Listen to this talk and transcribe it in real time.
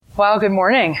Well, good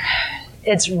morning.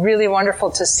 It's really wonderful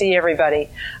to see everybody.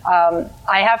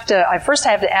 I first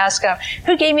have to ask,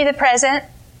 who gave me the present?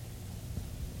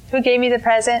 Who gave me the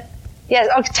present? Yes.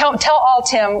 Oh, tell all,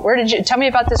 Tim. Tell me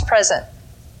about this present?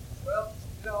 Well,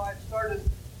 I started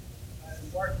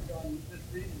embarking on this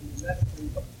reading, and that's kind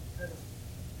of the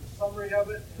summary of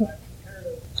it, and I prepared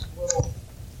a little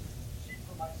sheet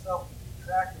for myself to keep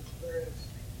track of various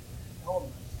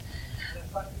elements. And I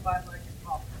thought you might like a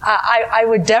copy. I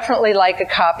would definitely like a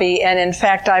copy, and in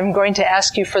fact, I'm going to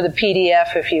ask you for the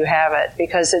PDF if you have it,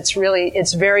 because it's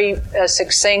very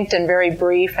succinct and very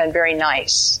brief and very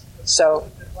nice. So.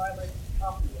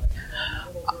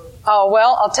 Oh,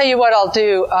 well, I'll tell you what I'll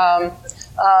do.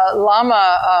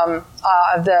 Lama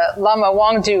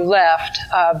Wangdu left,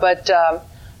 but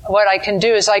what I can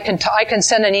do is I can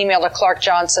send an email to Clark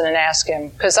Johnson and ask him,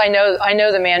 because I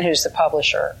know the man who's the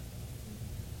publisher.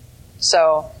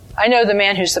 So I know the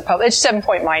man who's the publisher. It's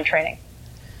 7-Point Mind Training.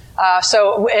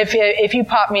 So if you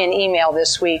pop me an email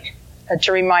this week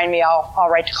to remind me, I'll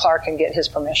write to Clark and get his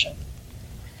permission.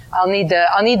 I'll need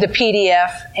the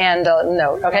PDF and a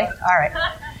note. Okay, all right.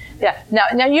 Yeah.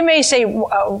 Now you may say,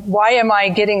 why am I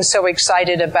getting so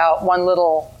excited about one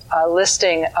little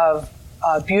listing of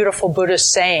beautiful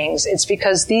Buddhist sayings? It's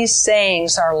because these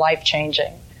sayings are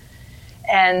life-changing.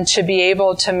 And to be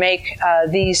able to make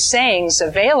these sayings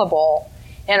available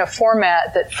in a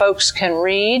format that folks can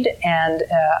read and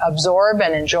absorb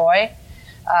and enjoy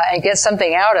and get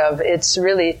something out of, it's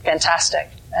really fantastic.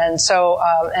 And so,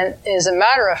 and as a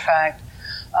matter of fact,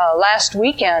 last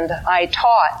weekend I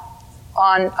taught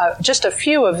on just a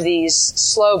few of these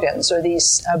slogans or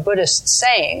these Buddhist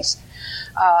sayings,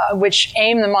 which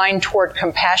aim the mind toward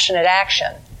compassionate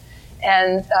action.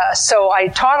 And so I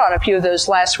taught on a few of those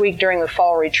last week during the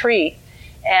fall retreat,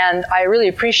 and I really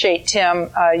appreciate,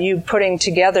 Tim, you putting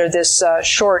together this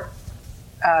short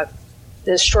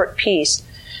piece.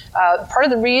 Part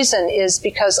of the reason is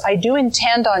because I do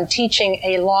intend on teaching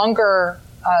a longer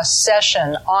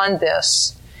session on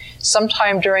this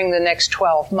sometime during the next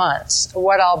 12 months.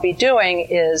 What I'll be doing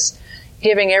is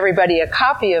giving everybody a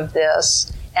copy of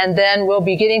this, and then we'll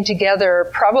be getting together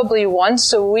probably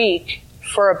once a week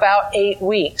for about 8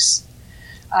 weeks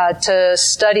to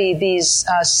study these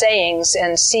sayings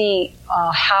and see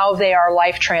how they are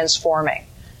life transforming.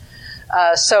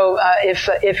 So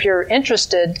if you're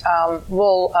interested,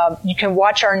 you can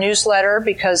watch our newsletter,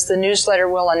 because the newsletter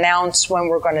will announce when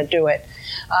we're going to do it.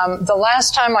 The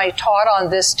last time I taught on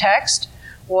this text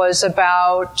was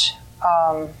about,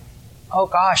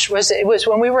 it was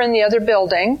when we were in the other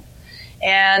building.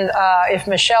 And if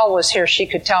Michelle was here, she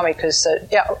could tell me, because,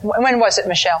 when was it,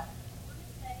 Michelle?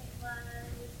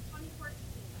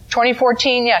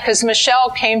 2014, yeah, because Michelle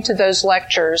came to those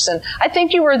lectures, and I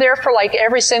think you were there for like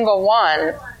every single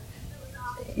one.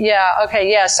 Yeah,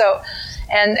 okay, yeah, so,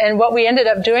 and what we ended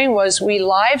up doing was we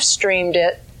live streamed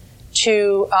it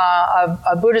to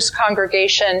a Buddhist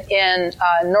congregation in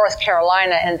North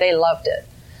Carolina, and they loved it.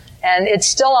 And it's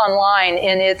still online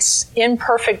in its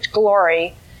imperfect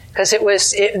glory, because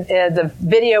the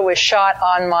video was shot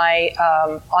on my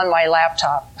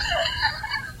laptop.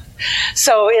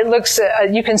 So it looks,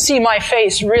 you can see my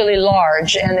face really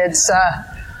large, and it's,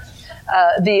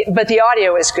 but the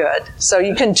audio is good. So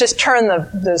you can just turn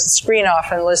the screen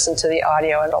off and listen to the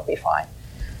audio, and it'll be fine.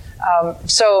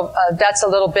 So that's a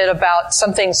little bit about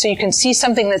something, so you can see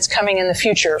something that's coming in the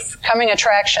future, coming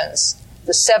attractions,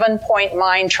 the 7-Point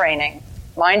Mind Training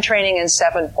in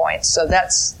 7 points. So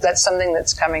that's something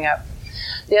that's coming up.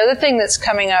 The other thing that's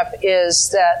coming up is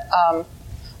that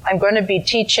I'm going to be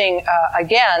teaching,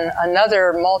 again,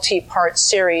 another multi-part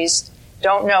series.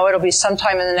 Don't know, it'll be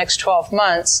sometime in the next 12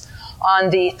 months, on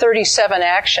the 37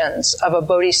 actions of a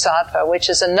bodhisattva, which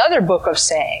is another book of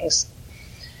sayings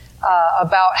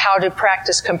about how to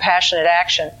practice compassionate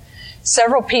action.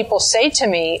 Several people say to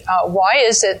me, why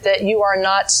is it that you are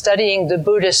not studying the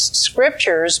Buddhist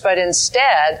scriptures, but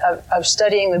instead of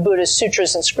studying the Buddhist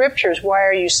sutras and scriptures, why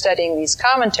are you studying these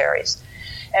commentaries?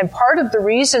 And part of the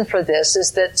reason for this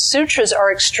is that sutras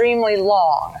are extremely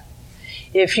long.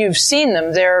 If you've seen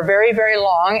them, they're very, very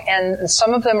long, and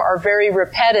some of them are very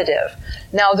repetitive.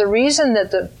 Now, the reason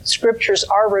that the scriptures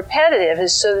are repetitive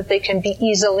is so that they can be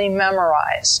easily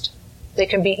memorized. They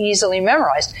can be easily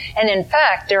memorized. And in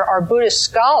fact, there are Buddhist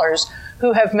scholars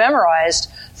who have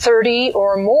memorized 30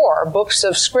 or more books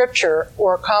of scripture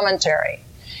or commentary.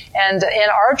 And in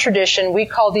our tradition, we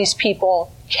call these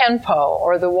people Kenpo,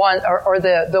 or the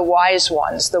wise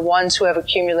ones, the ones who have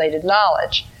accumulated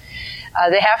knowledge.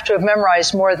 They have to have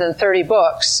memorized more than 30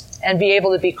 books and be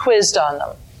able to be quizzed on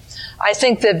them. I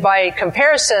think that by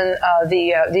comparison,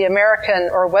 the American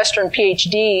or Western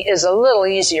PhD is a little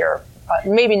easier.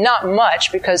 Maybe not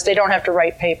much because they don't have to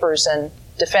write papers and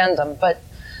defend them, but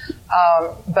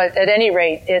at any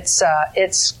rate,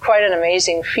 it's quite an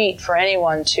amazing feat for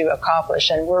anyone to accomplish,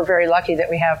 and we're very lucky that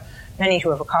we have many who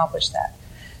have accomplished that.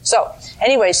 So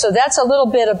anyway, so that's a little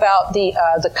bit about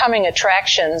the coming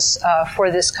attractions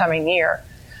for this coming year.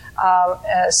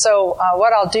 So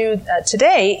what I'll do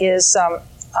today is,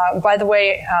 by the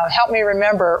way, help me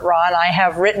remember, Ron, I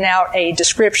have written out a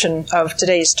description of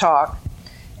today's talk,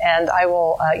 and I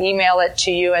will email it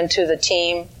to you and to the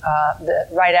team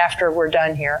right after we're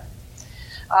done here.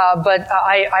 But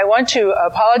I want to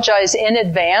apologize in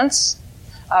advance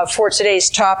for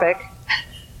today's topic.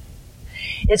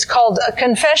 It's called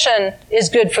Confession is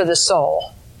Good for the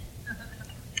Soul.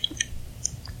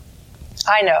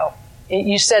 I know.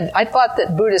 You said, I thought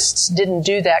that Buddhists didn't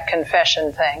do that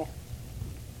confession thing.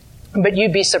 But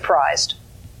you'd be surprised.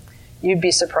 You'd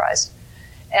be surprised.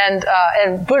 And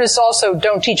Buddhists also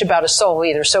don't teach about a soul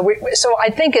either. So I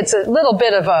think it's a little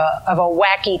bit of a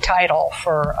wacky title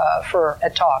for a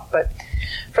talk. But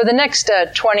for the next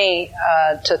 20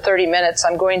 to 30 minutes,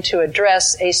 I'm going to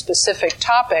address a specific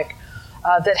topic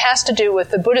that has to do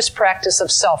with the Buddhist practice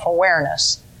of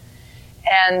self-awareness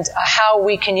and how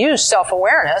we can use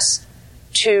self-awareness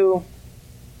to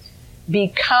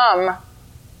become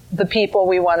the people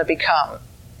we want to become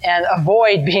and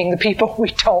avoid being the people we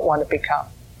don't want to become.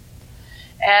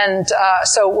 And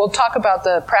so we'll talk about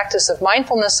the practice of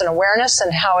mindfulness and awareness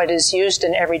and how it is used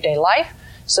in everyday life.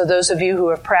 So those of you who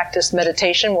have practiced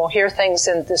meditation will hear things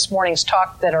in this morning's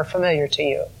talk that are familiar to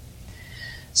you.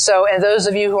 So, and those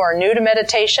of you who are new to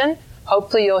meditation,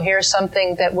 hopefully you'll hear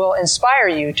something that will inspire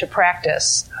you to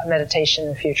practice meditation in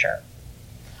the future.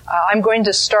 I'm going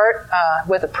to start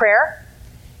with a prayer.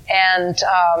 And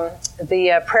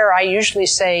the prayer I usually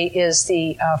say is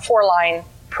the 4-line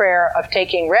prayer of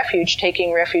taking refuge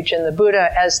in the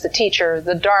Buddha as the teacher,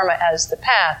 the Dharma as the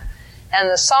path, and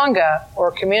the Sangha,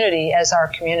 or community, as our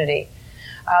community.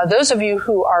 Those of you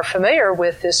who are familiar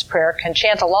with this prayer can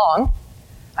chant along.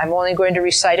 I'm only going to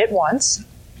recite it once.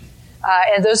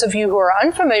 And those of you who are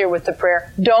unfamiliar with the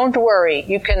prayer, don't worry.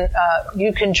 You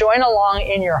can join along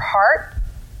in your heart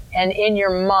and in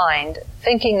your mind,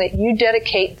 thinking that you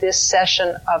dedicate this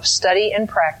session of study and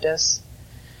practice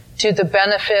to the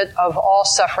benefit of all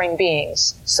suffering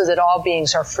beings, so that all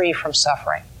beings are free from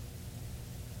suffering.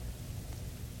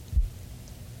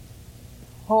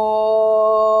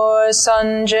 Ho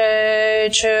sanje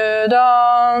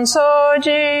chudang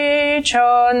soji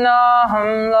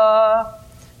chonam la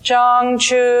jang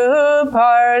chu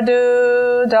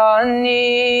pardu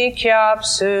dani kyap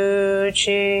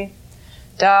suchi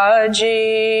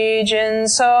daji jin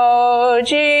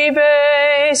soji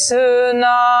be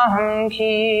sunam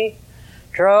ki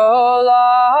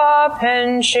drola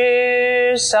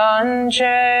penshir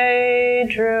sanje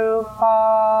druparsham.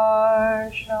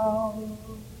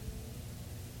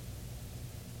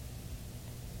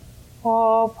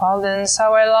 O Palin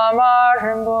Sawelama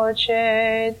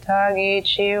Rinpoche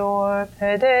Tagichi or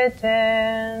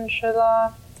Pedeten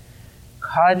Shila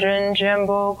Kadrin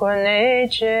Jembo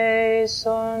Goneche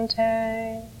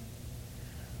Sunte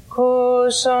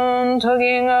Kusun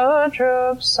Tuging a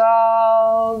Drup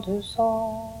Sal Du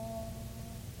Sol.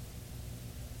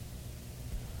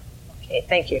 Okay,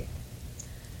 thank you.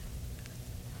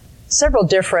 Several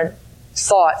different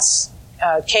thoughts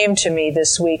came to me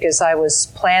this week as I was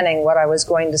planning what I was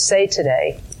going to say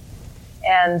today.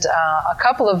 And a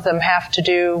couple of them have to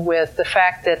do with the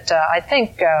fact that I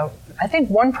think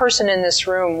one person in this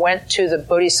room went to the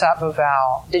Bodhisattva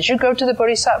vow. Did you go to the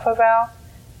Bodhisattva vow?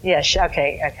 Yes,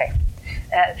 okay.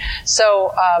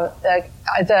 So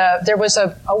there was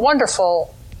a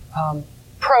wonderful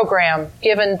program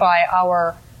given by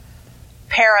our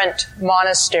parent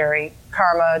monastery,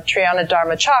 Karma Triana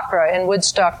Dharma Chakra, in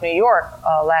Woodstock, New York,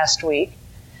 last week,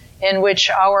 in which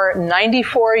our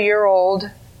 94-year-old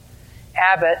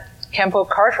abbot, Khenpo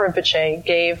Karthar Rinpoche,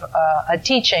 gave a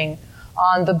teaching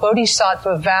on the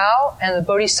Bodhisattva vow and the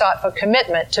Bodhisattva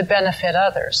commitment to benefit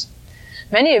others.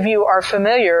 Many of you are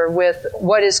familiar with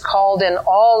what is called in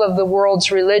all of the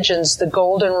world's religions the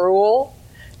Golden Rule,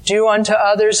 do unto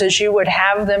others as you would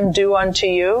have them do unto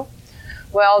you.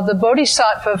 Well, the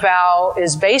Bodhisattva vow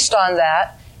is based on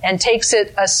that and takes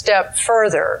it a step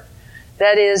further.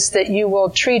 That is, that you will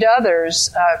treat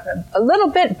others a little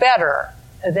bit better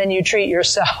than you treat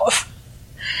yourself.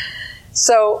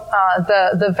 So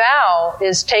the vow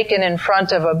is taken in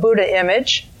front of a Buddha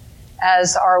image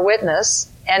as our witness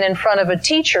and in front of a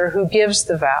teacher who gives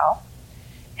the vow.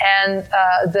 And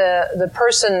the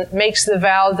person makes the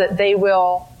vow that they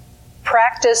will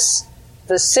practice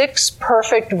the 6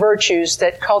 perfect virtues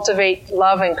that cultivate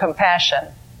love and compassion,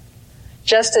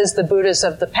 just as the Buddhas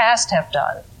of the past have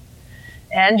done.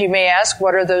 And you may ask,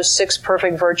 what are those 6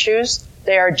 perfect virtues?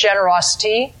 They are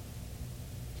generosity,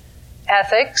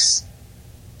 ethics,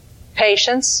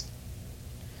 patience,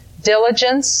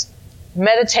 diligence,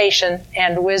 meditation,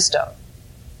 and wisdom.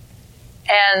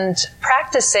 And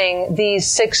practicing these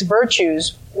 6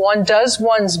 virtues, one does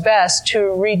one's best to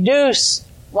reduce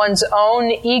one's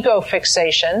own ego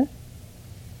fixation,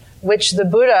 which the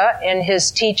Buddha, in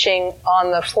his teaching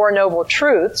on the Four Noble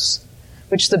Truths,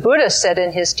 which the Buddha said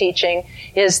in his teaching,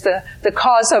 is the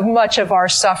cause of much of our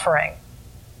suffering.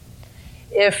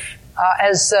 If,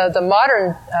 as the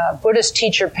modern Buddhist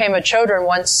teacher Pema Chodron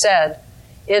once said,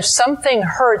 if something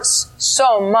hurts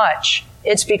so much,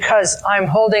 it's because I'm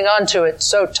holding on to it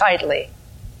so tightly.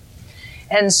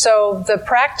 And so the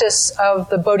practice of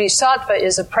the Bodhisattva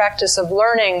is a practice of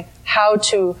learning how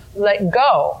to let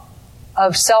go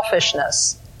of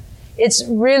selfishness. It's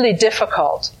really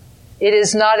difficult. It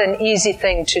is not an easy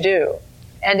thing to do.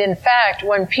 And in fact,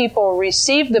 when people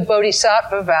receive the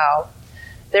Bodhisattva vow,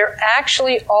 they're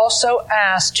actually also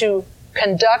asked to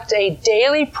conduct a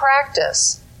daily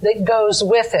practice that goes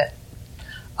with it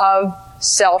of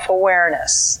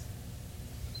self-awareness.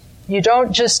 You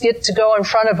don't just get to go in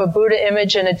front of a Buddha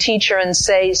image and a teacher and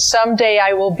say, someday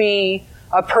I will be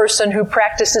a person who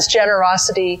practices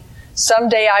generosity,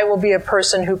 someday I will be a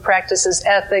person who practices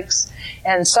ethics,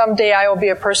 and someday I will be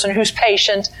a person who's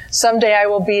patient, someday I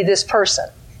will be this person.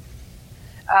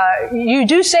 You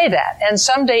do say that, and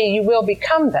someday you will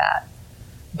become that.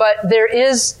 But there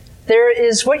is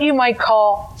what you might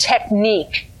call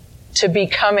technique to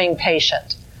becoming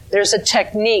patient. There's a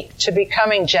technique to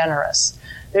becoming generous.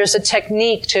 There's a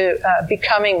technique to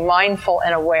becoming mindful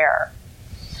and aware.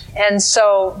 And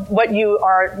so what you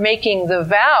are making the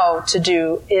vow to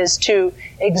do is to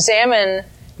examine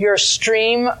your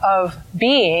stream of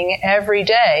being every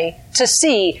day to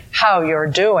see how you're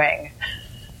doing,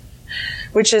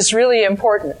 which is really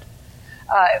important.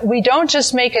 We don't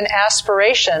just make an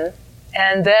aspiration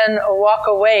and then walk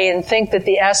away and think that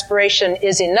the aspiration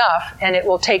is enough and it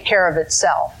will take care of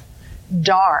itself.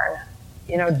 Darn.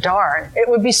 Darn. It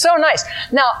would be so nice.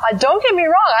 Now, don't get me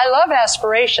wrong. I love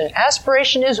aspiration.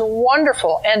 Aspiration is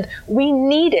wonderful, and we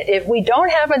need it. If we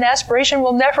don't have an aspiration,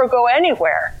 we'll never go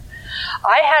anywhere.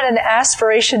 I had an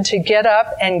aspiration to get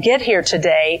up and get here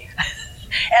today,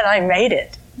 and I made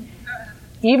it.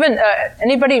 Even,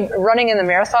 anybody running in the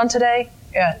marathon today?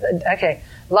 Yeah, okay.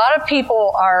 A lot of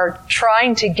people are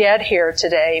trying to get here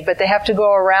today, but they have to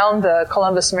go around the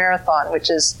Columbus Marathon, which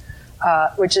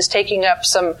is taking up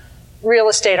some real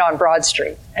estate on Broad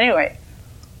Street. Anyway,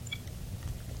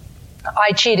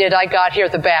 I cheated. I got here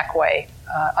the back way.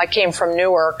 I came from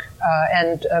Newark,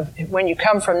 and when you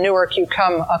come from Newark, you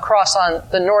come across on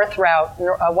the north route,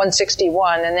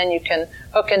 161, and then you can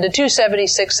hook into 270,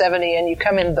 670, and you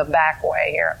come in the back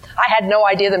way here. I had no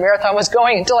idea the marathon was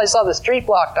going until I saw the street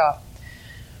blocked off.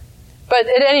 But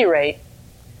at any rate,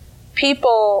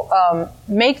 people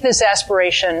make this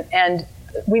aspiration, and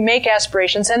we make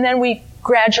aspirations, and then we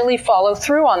gradually follow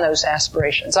through on those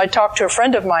aspirations. I talked to a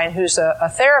friend of mine who's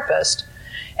a therapist,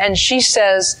 and she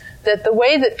says that the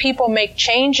way that people make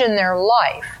change in their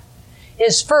life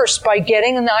is first by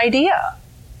getting an idea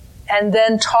and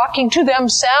then talking to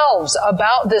themselves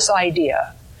about this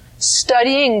idea,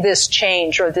 studying this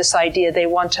change or this idea they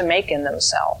want to make in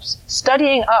themselves,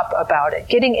 studying up about it,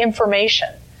 getting information.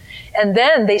 And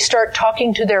then they start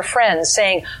talking to their friends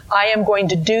saying, I am going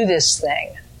to do this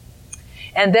thing.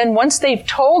 And then once they've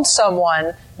told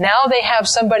someone, now they have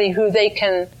somebody who they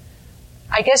can,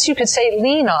 I guess you could say,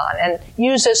 lean on and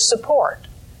use as support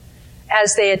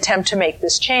as they attempt to make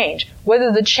this change.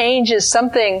 Whether the change is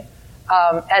something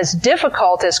as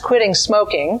difficult as quitting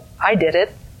smoking, I did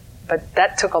it, but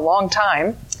that took a long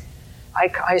time. I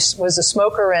was a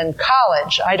smoker in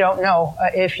college. I don't know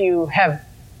if you have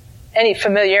any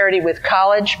familiarity with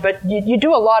college, but you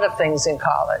do a lot of things in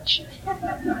college.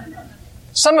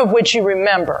 Some of which you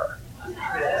remember.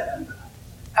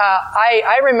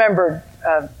 I remembered,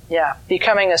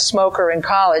 becoming a smoker in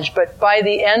college, but by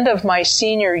the end of my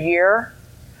senior year,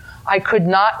 I could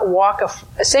not walk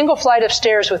a single flight of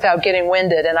stairs without getting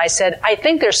winded, and I said, I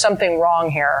think there's something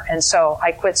wrong here, and so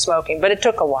I quit smoking, but it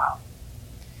took a while.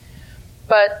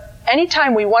 But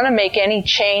anytime we want to make any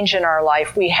change in our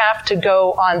life, we have to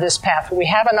go on this path. We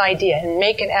have an idea and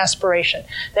make an aspiration.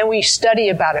 Then we study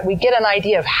about it. We get an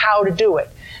idea of how to do it.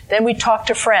 Then we talk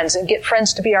to friends and get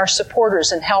friends to be our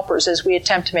supporters and helpers as we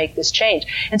attempt to make this change.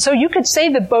 And so you could say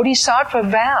the Bodhisattva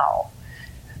vow,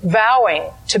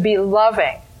 vowing to be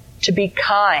loving, to be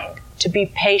kind, to be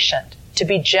patient, to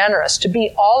be generous, to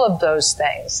be all of those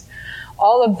things,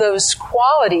 all of those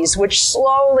qualities which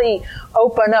slowly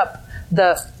open up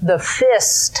the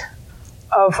fist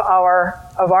of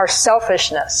our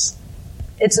selfishness.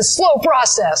 It's a slow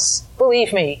process,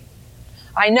 believe me.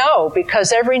 I know,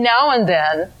 because every now and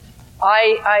then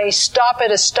I stop at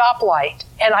a stoplight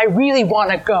and I really want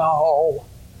to go.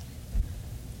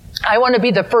 I want to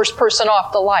be the first person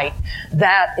off the light.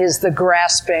 That is the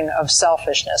grasping of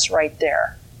selfishness right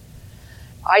there.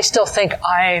 I still think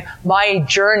my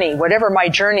journey, whatever my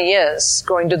journey is,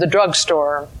 going to the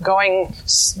drugstore, going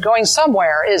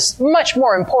somewhere, is much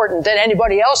more important than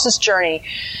anybody else's journey.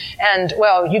 And,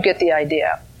 well, you get the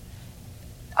idea.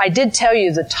 I did tell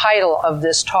you the title of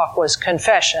this talk was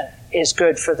Confession is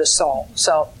Good for the Soul.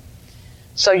 So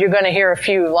you're going to hear a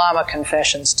few Lama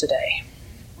confessions today.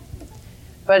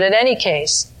 But in any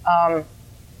case,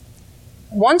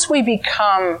 once we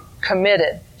become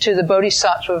committed to the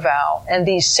Bodhisattva vow and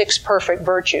these 6 perfect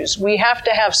virtues, we have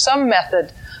to have some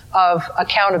method of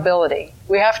accountability.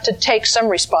 We have to take some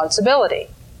responsibility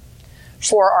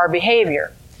for our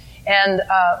behavior. And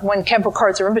when Khenpo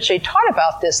Karthar Rinpoche taught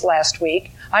about this last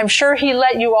week, I'm sure he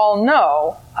let you all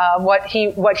know what he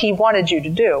wanted you to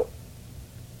do.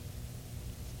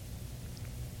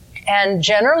 And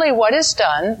generally what is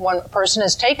done when a person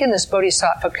has taken this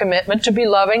Bodhisattva commitment to be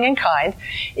loving and kind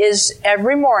is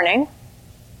every morning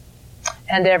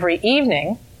and every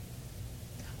evening,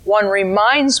 one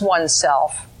reminds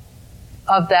oneself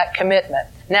of that commitment.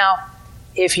 Now,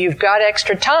 if you've got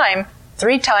extra time,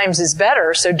 3 times is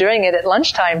better, so doing it at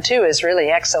lunchtime too is really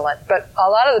excellent. But a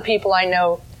lot of the people I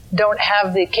know don't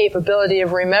have the capability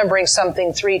of remembering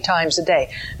something 3 times a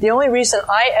day. The only reason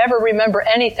I ever remember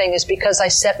anything is because I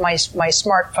set my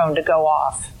smartphone to go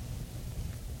off.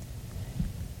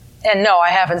 And no, I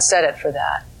haven't set it for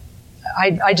that.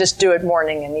 I just do it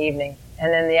morning and evening.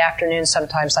 And in the afternoon,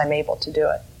 sometimes I'm able to do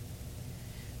it.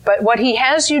 But what he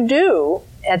has you do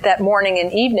at that morning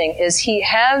and evening is he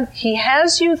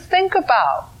has you think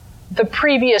about the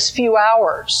previous few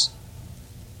hours.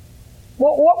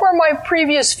 What were my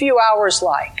previous few hours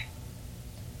like?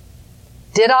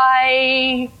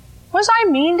 Was I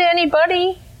mean to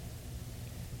anybody?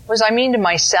 Was I mean to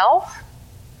myself?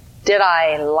 Did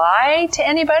I lie to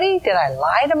anybody? Did I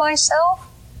lie to myself?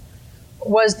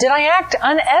 Did I act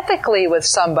unethically with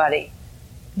somebody?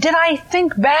 Did I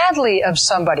think badly of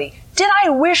somebody? Did I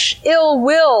wish ill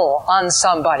will on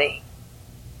somebody?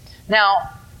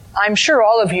 Now, I'm sure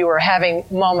all of you are having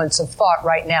moments of thought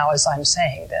right now as I'm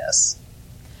saying this.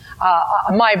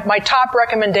 My top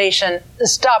recommendation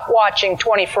is stop watching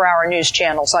 24-hour news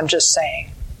channels, I'm just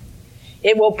saying.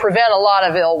 It will prevent a lot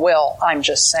of ill will, I'm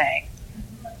just saying.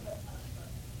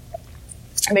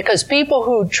 Because people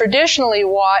who traditionally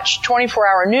watch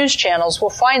 24-hour news channels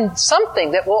will find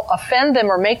something that will offend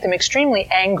them or make them extremely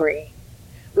angry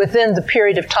within the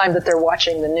period of time that they're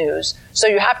watching the news. So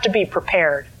you have to be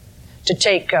prepared to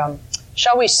take,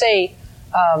 shall we say,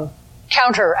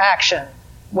 counter action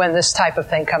when this type of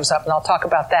thing comes up. And I'll talk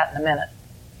about that in a minute.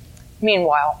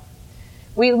 Meanwhile,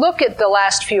 we look at the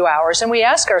last few hours and we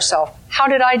ask ourselves, how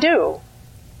did I do?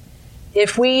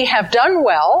 If we have done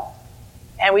well,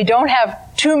 and we don't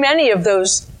have too many of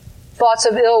those thoughts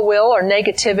of ill will or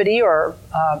negativity or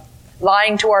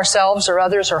lying to ourselves or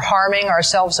others or harming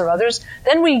ourselves or others,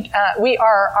 then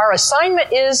our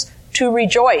assignment is to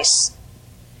rejoice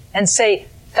and say,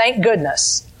 thank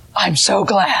goodness, I'm so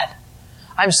glad.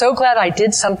 I'm so glad I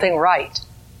did something right.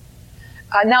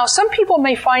 Now, some people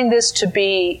may find this to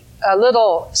be a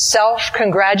little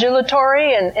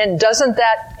self-congratulatory, and doesn't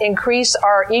that increase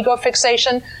our ego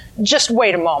fixation? Just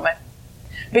wait a moment.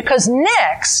 Because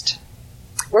next,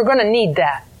 we're going to need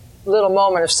that little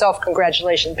moment of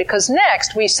self-congratulation. Because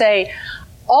next, we say,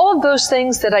 all of those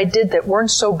things that I did that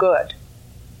weren't so good,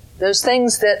 those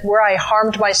things where I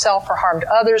harmed myself or harmed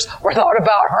others or thought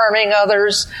about harming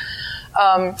others,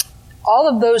 all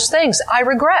of those things I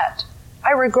regret.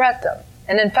 I regret them.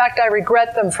 And in fact, I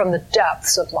regret them from the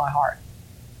depths of my heart.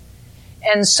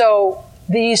 And so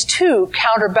these two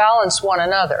counterbalance one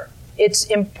another. It's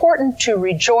important to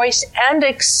rejoice and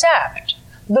accept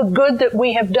the good that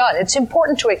we have done. It's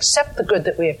important to accept the good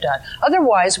that we have done.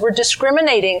 Otherwise, we're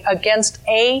discriminating against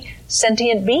a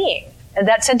sentient being. And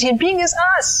that sentient being is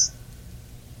us.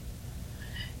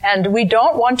 And we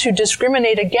don't want to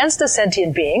discriminate against a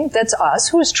sentient being, that's us,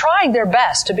 who is trying their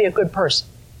best to be a good person.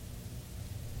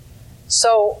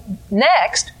 So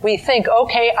next, we think,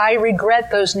 okay, I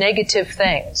regret those negative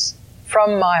things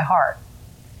from my heart.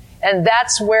 And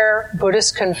that's where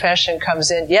Buddhist confession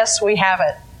comes in. Yes, we have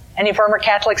it. Any former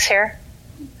Catholics here?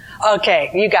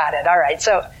 Okay, you got it. All right.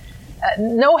 So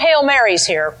no Hail Marys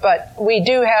here, but we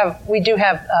do have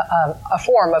a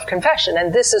form of confession,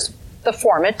 and this is the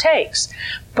form it takes.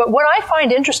 But what I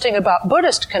find interesting about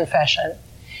Buddhist confession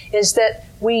is that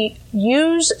we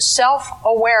use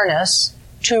self-awareness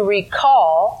to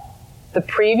recall the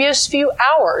previous few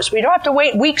hours. We don't have to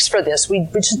wait weeks for this. We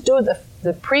just do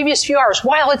the previous few hours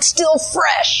while it's still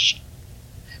fresh.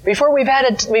 Before we had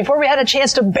a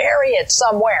chance to bury it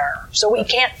somewhere, so we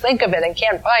can't think of it and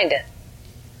can't find it.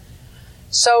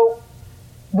 So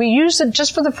we use it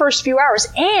just for the first few hours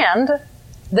and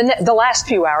the last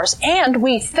few hours, and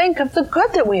we think of the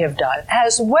good that we have done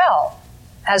as well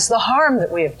as the harm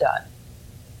that we have done.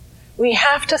 We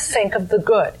have to think of the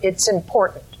good. It's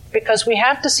important because we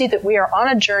have to see that we are on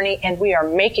a journey and we are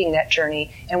making that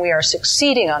journey and we are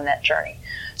succeeding on that journey.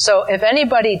 So if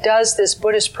anybody does this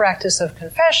Buddhist practice of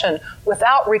confession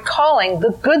without recalling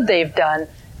the good they've done,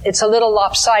 it's a little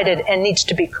lopsided and needs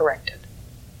to be corrected.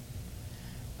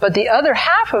 But the other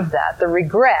half of that, the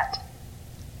regret,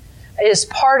 is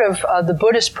part of the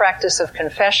Buddhist practice of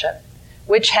confession,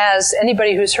 which has,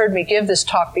 anybody who's heard me give this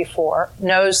talk before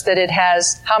knows that it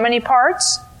has how many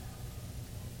parts?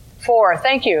 4.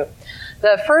 Thank you.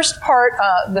 The first part,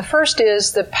 the first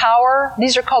is the power.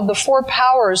 These are called the 4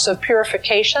 powers of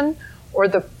purification, or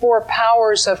the 4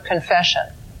 powers of confession.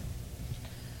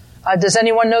 Does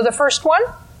anyone know the first one?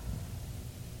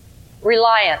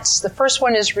 Reliance. The first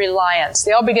one is reliance.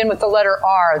 They all begin with the letter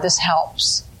R. This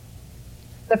helps.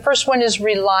 The first one is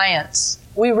reliance.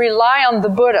 We rely on the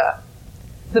Buddha.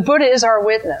 The Buddha is our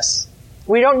witness.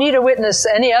 We don't need a witness,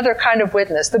 any other kind of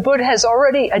witness. The Buddha has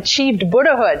already achieved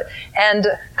Buddhahood and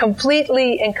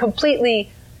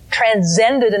completely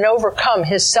transcended and overcome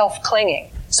his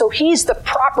self-clinging. So he's the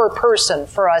proper person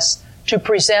for us to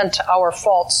present our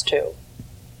faults to.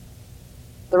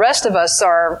 The rest of us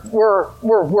we're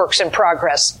works in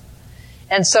progress.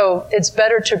 And so it's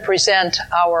better to present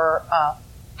our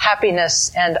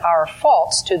happiness and our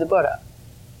faults to the Buddha.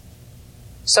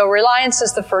 So reliance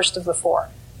is the first of the 4.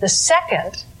 The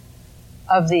second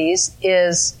of these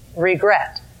is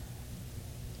regret.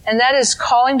 And that is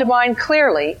calling to mind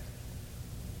clearly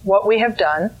what we have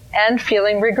done and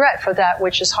feeling regret for that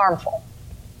which is harmful.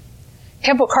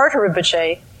 Khenpo Karthar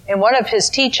Rinpoche, in one of his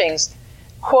teachings,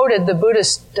 quoted the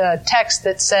Buddhist text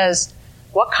that says,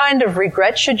 what kind of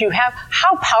regret should you have?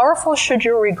 How powerful should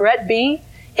your regret be?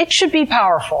 It should be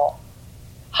powerful.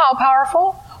 How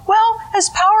powerful? Well, as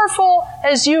powerful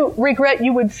as you regret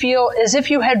you would feel as if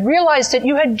you had realized that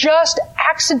you had just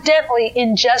accidentally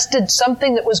ingested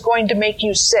something that was going to make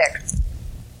you sick.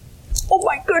 Oh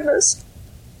my goodness.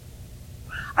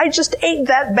 I just ate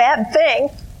that bad thing.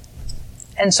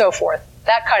 And so forth.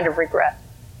 That kind of regret.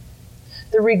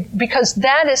 Because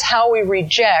that is how we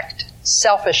reject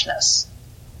selfishness.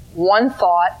 One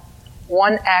thought,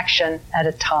 one action at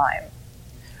a time.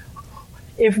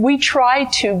 If we try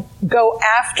to go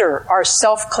after our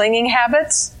self-clinging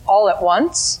habits all at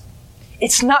once,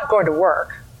 it's not going to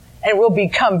work, and we'll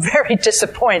become very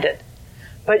disappointed.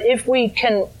 But if we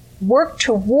can work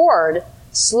toward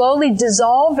slowly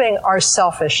dissolving our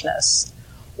selfishness,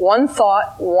 one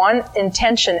thought, one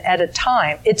intention at a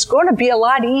time, it's going to be a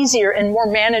lot easier and more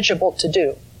manageable to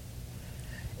do.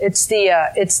 It's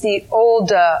the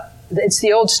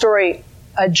old story.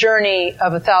 A journey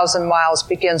of 1,000 miles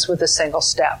begins with a single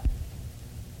step.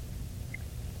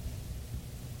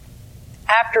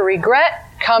 After regret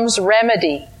comes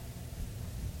remedy.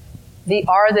 The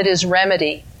R that is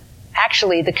remedy.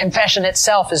 Actually, the confession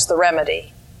itself is the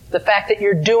remedy. The fact that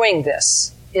you're doing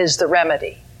this is the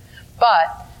remedy.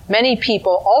 But many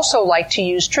people also like to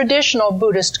use traditional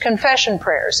Buddhist confession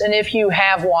prayers. And if you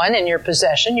have one in your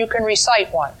possession, you can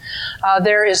recite one.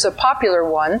 There is a popular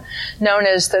one known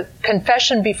as the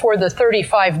Confession Before the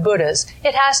 35 Buddhas.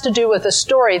 It has to do with a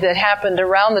story that happened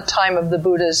around the time of the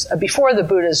Buddha's, before the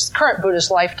current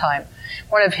Buddha's lifetime.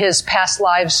 One of his past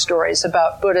lives stories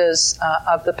about Buddhas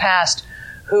of the past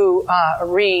who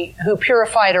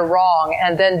purified a wrong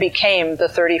and then became the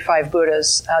 35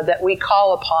 Buddhas that we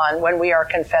call upon when we are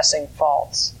confessing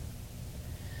faults.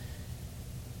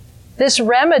 This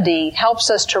remedy helps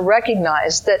us to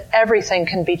recognize that everything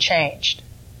can be changed.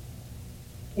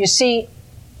 You see,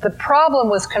 the problem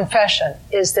with confession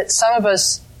is that some of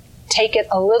us take it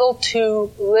a little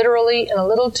too literally and a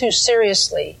little too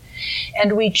seriously,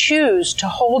 And we choose to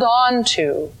hold on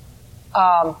to,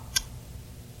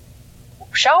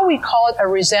 shall we call it a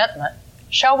resentment?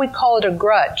 Shall we call it a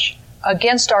grudge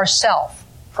against ourselves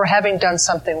for having done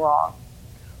something wrong?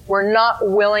 We're not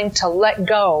willing to let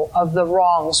go of the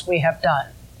wrongs we have done.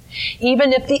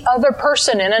 Even if the other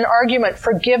person in an argument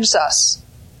forgives us,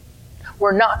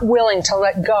 we're not willing to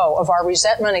let go of our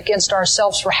resentment against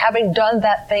ourselves for having done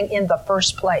that thing in the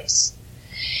first place.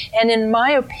 And in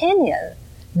my opinion,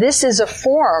 this is a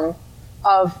form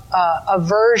of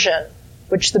aversion,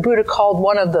 which the Buddha called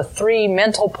one of the 3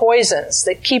 mental poisons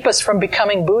that keep us from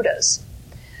becoming Buddhas.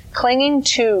 Clinging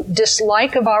to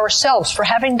dislike of ourselves for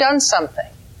having done something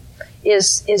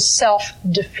is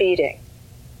self-defeating.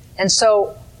 And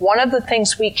so one of the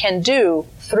things we can do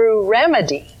through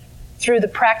remedy, through the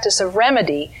practice of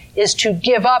remedy, is to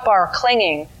give up our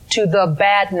clinging to the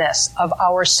badness of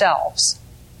ourselves.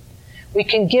 We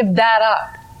can give that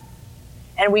up,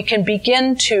 and we can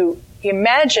begin to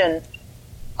imagine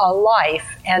a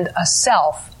life and a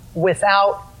self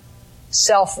without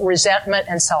self-resentment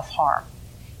and self-harm.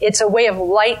 It's a way of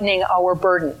lightening our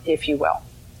burden, if you will.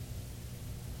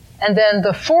 And then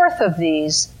the 4th of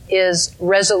these is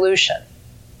resolution.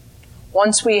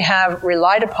 Once we have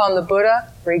relied upon the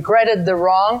Buddha, regretted the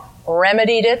wrong,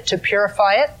 remedied it to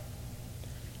purify it,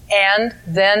 and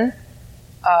then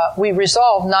we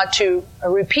resolve not to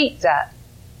repeat that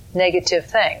negative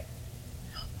thing.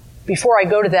 Before I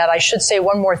go to that, I should say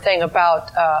one more thing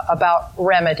about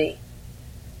remedy.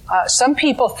 Some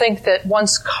people think that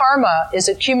once karma is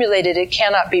accumulated, it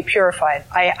cannot be purified.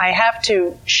 I have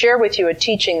to share with you a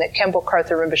teaching that Khenpo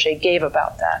Karthar Rinpoche gave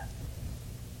about that.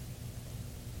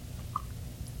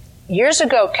 Years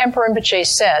ago, Khenpo Rinpoche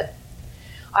said,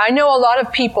 I know a lot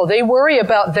of people, they worry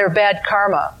about their bad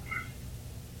karma.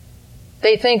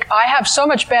 They think, I have so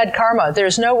much bad karma,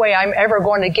 there's no way I'm ever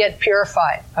going to get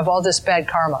purified of all this bad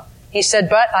karma. He said,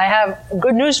 but I have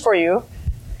good news for you.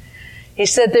 He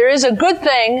said, there is a good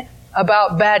thing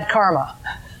about bad karma.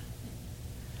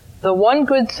 The one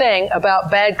good thing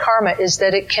about bad karma is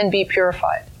that it can be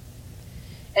purified.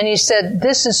 And he said,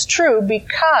 this is true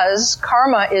because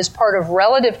karma is part of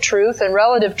relative truth, and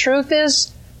relative truth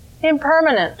is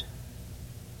impermanent.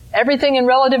 Everything in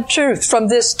relative truth, from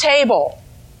this table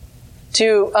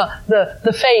to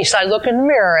the face I look in the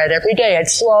mirror at every day,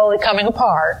 it's slowly coming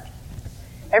apart.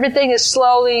 Everything is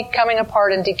slowly coming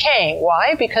apart and decaying.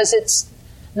 Why? Because it's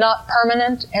not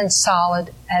permanent and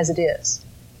solid as it is.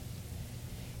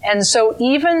 And so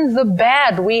even the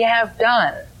bad we have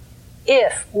done,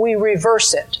 if we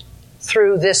reverse it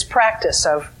through this practice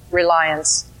of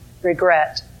reliance,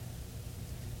 regret,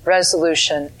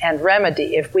 resolution, and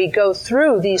remedy, if we go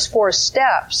through these 4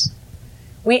 steps,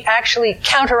 we actually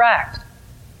counteract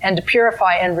and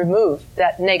purify and remove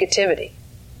that negativity.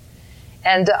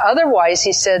 And otherwise,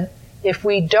 he said, if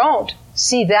we don't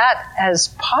see that as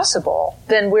possible,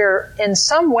 then we're in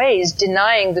some ways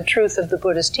denying the truth of the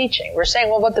Buddha's teaching. We're saying,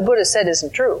 well, what the Buddha said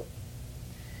isn't true.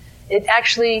 It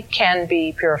actually can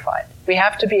be purified. We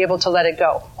have to be able to let it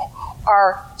go.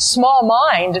 Our small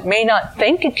mind may not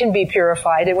think it can be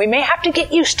purified, and we may have to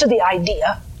get used to the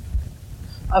idea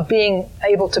of being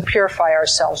able to purify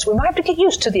ourselves. We might have to get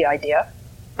used to the idea,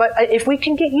 but if we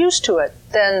can get used to it,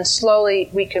 then slowly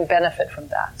we can benefit from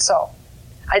that. So,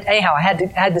 anyhow, I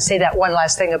had to say that one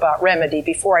last thing about remedy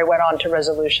before I went on to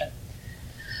resolution.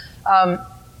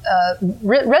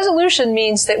 Resolution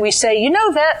means that we say, you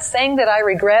know that thing that I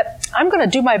regret? I'm going to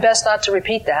do my best not to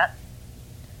repeat that.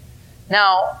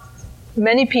 Now,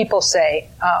 many people say,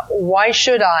 why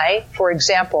should I, for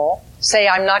example, say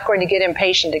I'm not going to get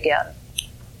impatient again?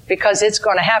 Because it's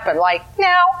going to happen like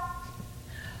now.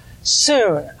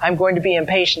 Soon I'm going to be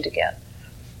impatient again.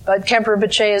 But Khenpo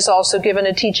Rinpoche has also given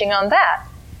a teaching on that.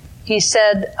 He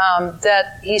said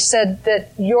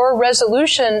that your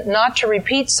resolution not to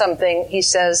repeat something, he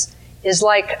says, is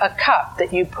like a cup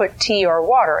that you put tea or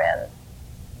water in.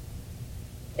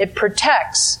 It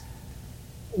protects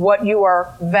what you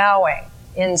are vowing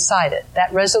inside it.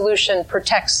 That resolution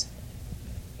protects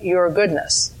your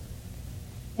goodness.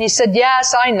 He said,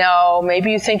 yes, I know,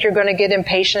 maybe you think you're going to get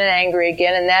impatient and angry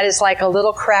again, and that is like a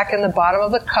little crack in the bottom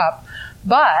of the cup.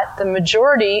 But the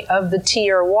majority of the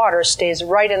tea or water stays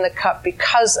right in the cup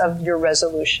because of your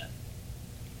resolution.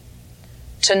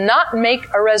 To not make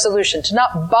a resolution, to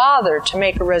not bother to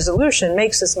make a resolution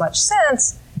makes as much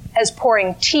sense as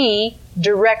pouring tea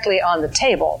directly on the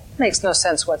table. Makes no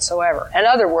sense whatsoever. In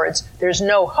other words, there's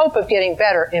no hope of getting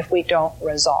better if we don't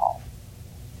resolve.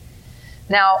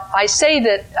 Now, I say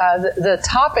that the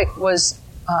topic was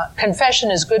confession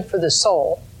is good for the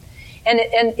soul. And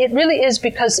it really is,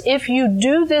 because if you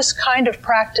do this kind of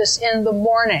practice in the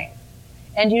morning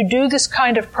and you do this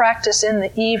kind of practice in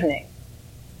the evening,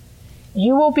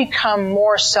 you will become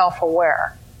more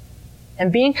self-aware.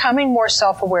 And becoming more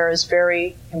self-aware is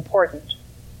very important.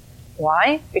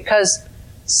 Why? Because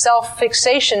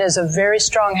self-fixation is a very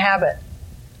strong habit.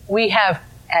 We have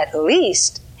at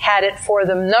least had it for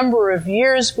the number of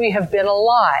years we have been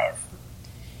alive.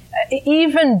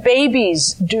 Even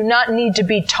babies do not need to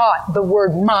be taught the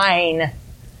word mine.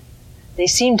 They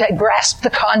seem to grasp the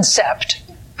concept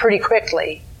pretty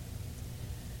quickly.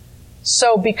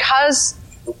 So because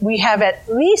we have at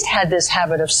least had this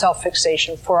habit of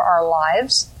self-fixation for our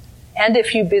lives, and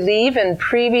if you believe in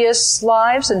previous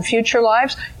lives and future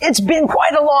lives, it's been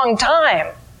quite a long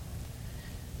time.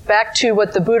 Back to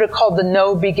what the Buddha called the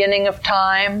no beginning of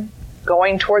time,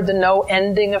 going toward the no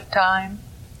ending of time.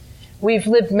 We've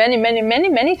lived many, many, many,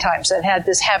 many times and had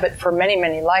this habit for many,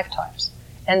 many lifetimes.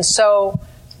 And so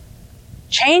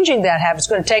changing that habit is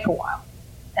going to take a while.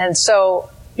 And so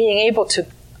being able to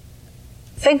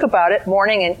think about it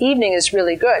morning and evening is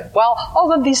really good, while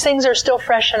all of these things are still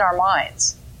fresh in our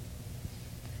minds.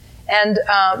 And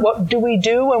what do we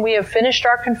do when we have finished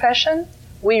our confession?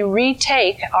 We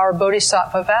retake our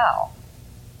bodhisattva vow.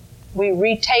 We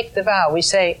retake the vow. We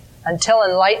say, until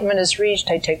enlightenment is reached,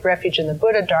 I take refuge in the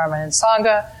Buddha, Dharma, and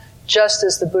Sangha, just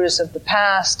as the Buddhists of the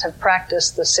past have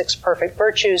practiced the 6 perfect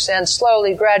virtues and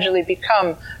slowly, gradually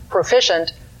become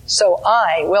proficient, so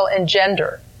I will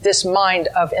engender this mind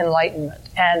of enlightenment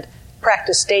and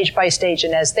practice stage by stage,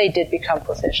 and as they did, become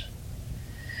proficient.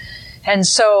 And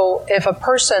so if a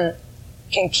person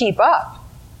can keep up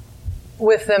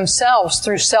with themselves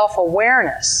through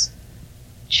self-awareness,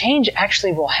 change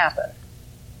actually will happen.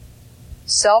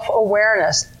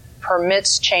 Self-awareness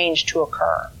permits change to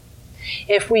occur.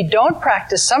 If we don't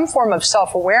practice some form of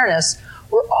self-awareness,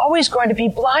 we're always going to be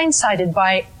blindsided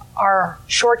by our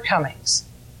shortcomings.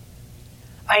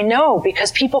 I know,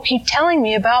 because people keep telling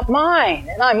me about mine,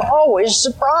 and I'm always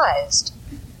surprised.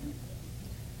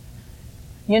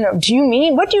 What do you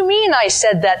mean I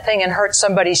said that thing and hurt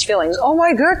somebody's feelings? Oh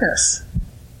my goodness.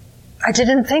 I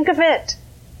didn't think of it.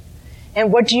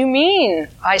 And what do you mean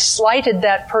I slighted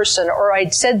that person, or I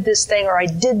said this thing, or I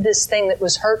did this thing that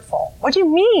was hurtful? What do you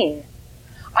mean?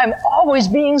 I'm always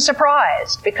being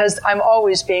surprised because I'm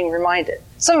always being reminded.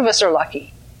 Some of us are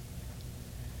lucky.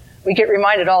 We get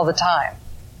reminded all the time.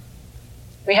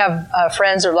 We have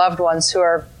friends or loved ones who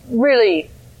are really,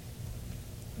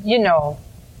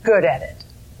 good at it.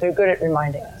 They're good at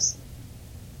reminding us.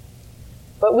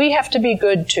 But we have to be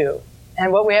good too.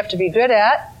 And what we have to be good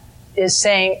at is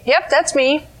saying, yep, that's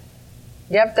me.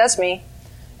 Yep, that's me.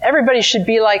 Everybody should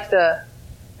be like the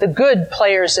good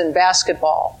players in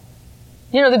basketball.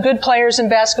 The good players in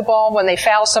basketball, when they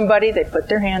foul somebody, they put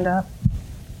their hand up.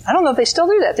 I don't know if they still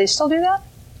do that. They still do that?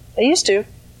 They used to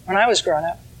when I was growing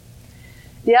up.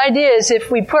 The idea is if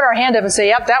we put our hand up and say,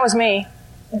 yep, that was me,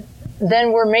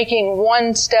 then we're going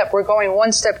one step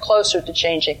closer to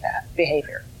changing that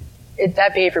behavior.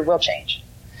 That behavior will change.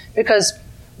 Because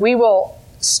we will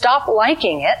stop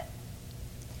liking it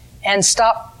and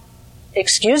stop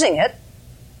excusing it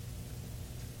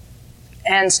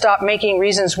and stop making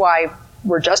reasons why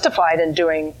we're justified in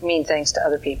doing mean things to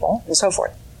other people and so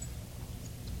forth.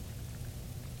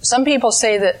 Some people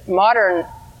say that modern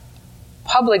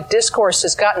public discourse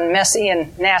has gotten messy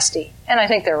and nasty, and I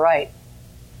think they're right.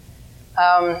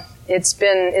 It's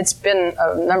been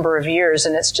a number of years,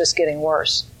 and it's just getting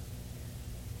worse.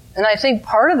 And I think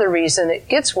part of the reason it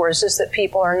gets worse is that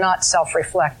people are not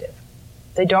self-reflective.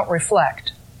 They don't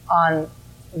reflect on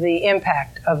the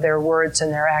impact of their words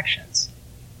and their actions.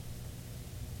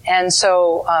 And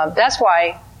so that's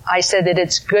why I said that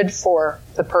it's good for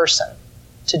the person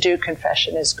to do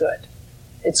confession is good.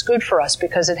 It's good for us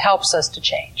because it helps us to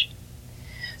change.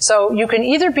 So you can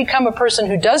either become a person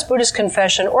who does Buddhist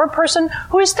confession or a person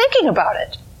who is thinking about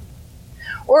it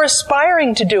or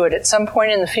aspiring to do it at some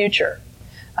point in the future.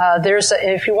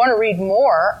 If you want to read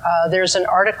more, there's an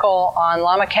article on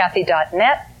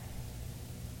lamakathy.net,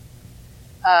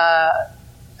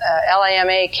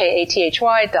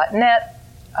 lamakathy.net,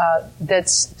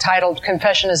 that's titled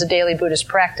Confession as a Daily Buddhist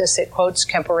Practice. It quotes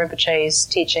Khenpo Rinpoche's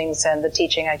teachings and the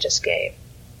teaching I just gave.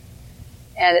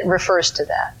 And it refers to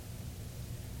that.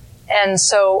 And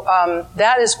so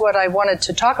that is what I wanted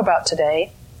to talk about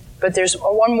today. But there's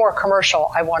one more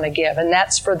commercial I want to give, and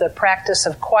that's for the practice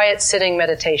of quiet sitting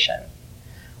meditation.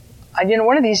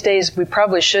 One of these days we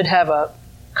probably should have a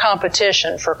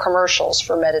competition for commercials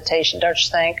for meditation, don't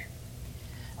you think?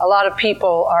 A lot of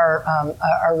people are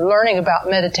learning about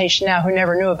meditation now who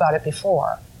never knew about it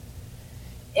before.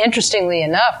 interestingly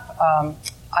enough,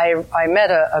 I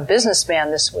met a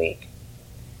businessman this week,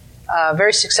 a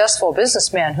very successful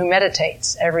businessman who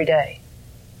meditates every day.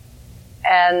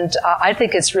 And I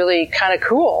think it's really kind of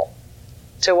cool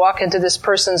to walk into this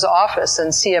person's office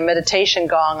and see a meditation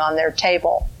gong on their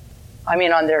table.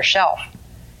 On their shelf.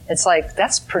 It's like,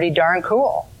 that's pretty darn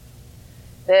cool.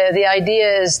 The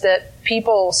idea is that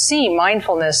people see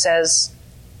mindfulness as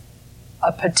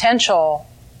a potential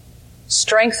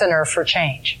strengthener for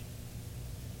change.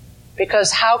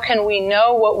 Because how can we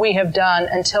know what we have done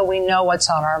until we know what's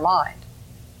on our mind?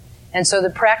 And so the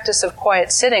practice of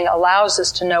quiet sitting allows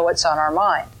us to know what's on our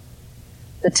mind.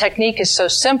 The technique is so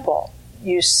simple.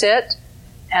 You sit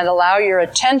and allow your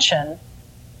attention,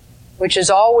 which is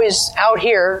always out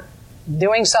here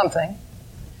doing something,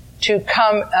 to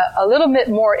come a little bit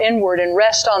more inward and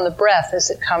rest on the breath as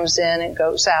it comes in and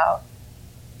goes out.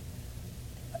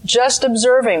 Just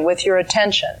observing with your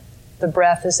attention the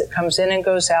breath as it comes in and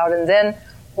goes out. And then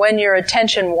when your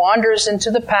attention wanders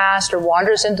into the past or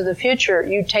wanders into the future,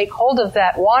 you take hold of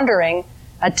that wandering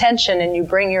attention and you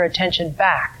bring your attention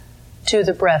back to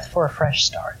the breath for a fresh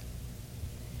start.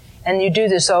 And you do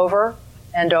this over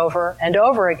and over and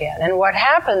over again. And what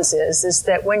happens is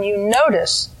that when you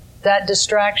notice that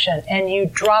distraction and you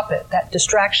drop it, that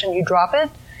distraction, you drop it,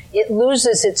 it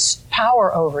loses its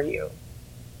power over you.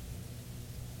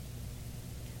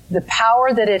 The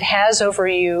power that it has over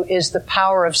you is the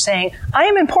power of saying, I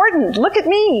am important, look at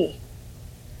me.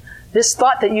 This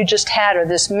thought that you just had or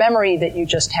this memory that you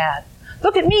just had,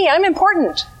 look at me, I'm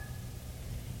important.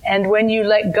 And when you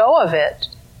let go of it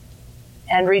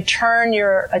and return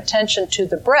your attention to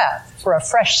the breath for a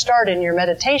fresh start in your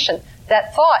meditation,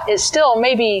 that thought is still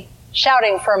maybe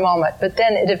shouting for a moment, but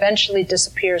then it eventually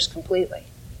disappears completely.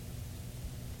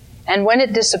 And when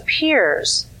it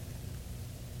disappears,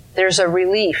 there's a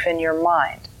relief in your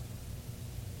mind.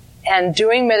 And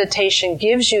doing meditation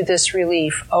gives you this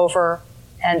relief over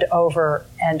and over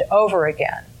and over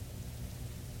again,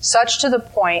 such to the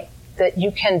point that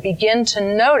you can begin to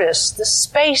notice the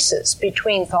spaces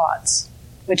between thoughts,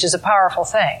 which is a powerful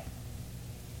thing.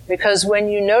 Because when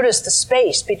you notice the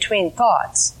space between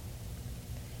thoughts,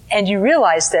 and you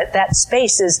realize that that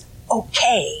space is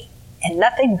okay, and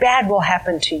nothing bad will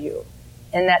happen to you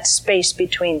in that space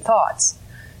between thoughts,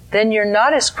 then you're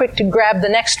not as quick to grab the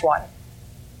next one.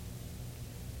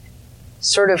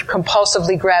 Sort of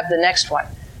compulsively grab the next one.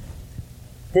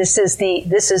 This is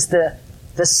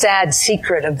the sad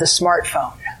secret of the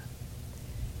smartphone.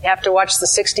 You have to watch the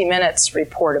 60 Minutes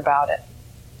report about it.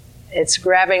 It's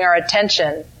grabbing our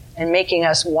attention and making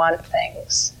us want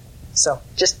things. So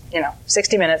just,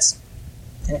 60 Minutes.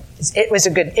 It was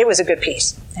a good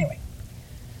piece. Anyway.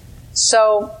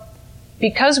 So,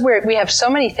 because we have so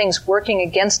many things working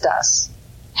against us,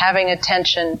 having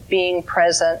attention, being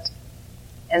present,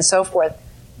 and so forth,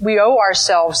 we owe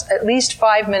ourselves at least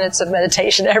 5 minutes of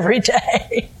meditation every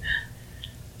day.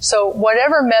 So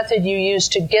whatever method you use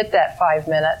to get that 5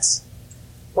 minutes,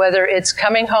 whether it's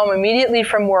coming home immediately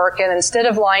from work and instead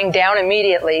of lying down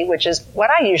immediately, which is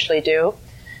what I usually do,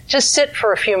 just sit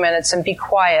for a few minutes and be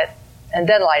quiet and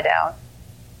then lie down.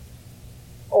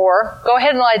 Or go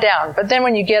ahead and lie down, but then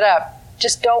when you get up,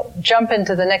 just don't jump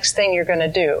into the next thing you're going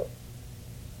to do.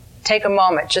 Take a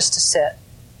moment just to sit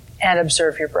and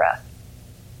observe your breath.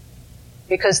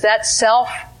 Because that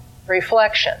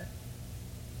self-reflection,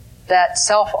 that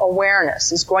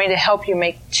self-awareness is going to help you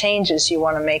make changes you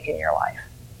want to make in your life.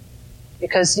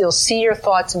 Because you'll see your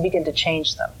thoughts and begin to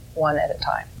change them one at a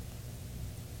time.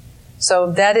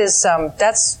 So that is,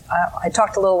 I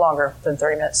talked a little longer than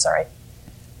 30 minutes, sorry.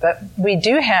 But we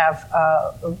do have,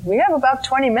 about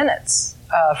 20 minutes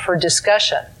for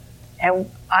discussion. And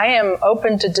I am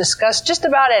open to discuss just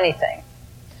about anything.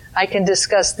 I can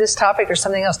discuss this topic or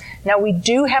something else. Now, we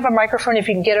do have a microphone if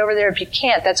you can get over there. If you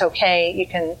can't, that's okay. You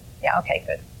can, okay,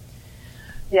 good.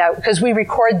 Yeah, because we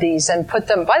record these and put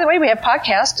them, by the way, we have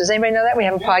podcasts. Does anybody know that? We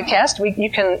have a podcast.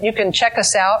 You can check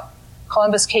us out,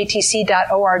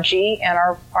 columbuskTC.org, and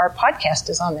our podcast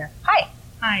is on there. Hi.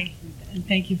 Hi, and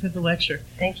thank you for the lecture.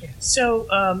 Thank you.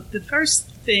 So the first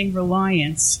thing,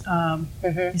 reliance,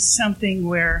 is something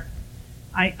where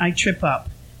I trip up.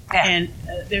 Yeah. And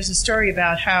there's a story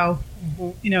about how,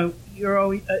 you're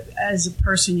always, as a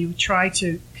person, you try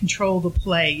to control the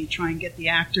play. You try and get the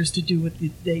actors to do what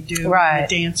they do, right. And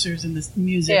the dancers and the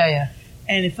music. Yeah.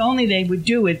 And if only they would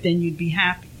do it, then you'd be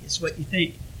happy, is what you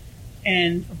think.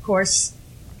 And, of course,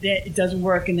 it doesn't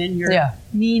work, and then you're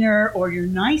meaner or you're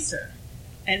nicer.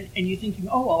 And you're thinking,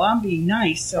 I'm being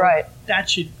nice, so right. that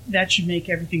should make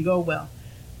everything go well.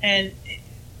 And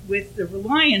with the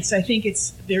Reliance, I think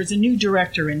there's a new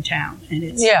director in town, and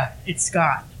it's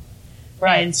Scott.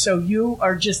 Right. And so you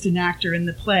are just an actor in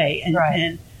the play.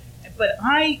 But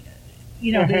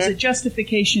there's a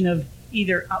justification of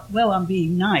either, I'm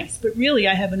being nice, but really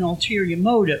I have an ulterior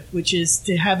motive, which is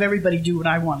to have everybody do what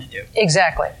I want to do.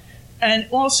 Exactly. And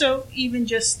also, even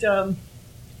just, when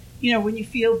you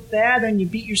feel bad and you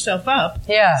beat yourself up,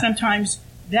 sometimes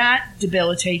that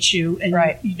debilitates you, and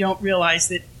you don't realize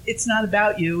that it's not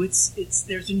about you.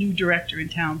 There's a new director in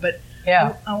town. But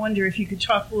I wonder if you could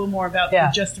talk a little more about the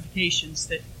justifications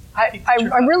that.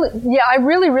 I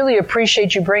really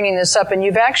appreciate you bringing this up, and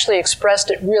you've actually expressed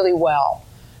it really well.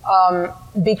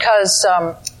 Because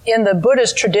in the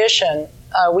Buddhist tradition,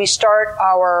 we start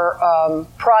our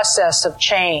process of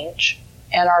change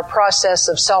and our process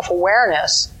of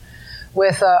self-awareness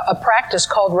with a practice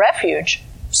called refuge.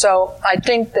 So I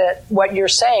think that what you're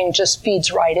saying just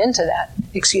feeds right into that.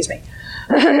 Excuse me.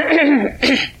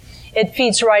 It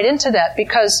feeds right into that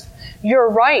because you're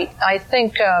right. I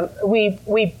think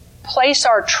we place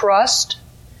our trust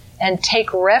and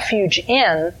take refuge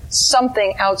in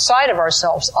something outside of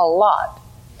ourselves a lot.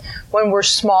 When we're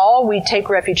small, we take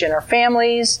refuge in our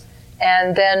families,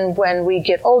 and then when we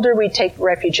get older, we take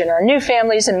refuge in our new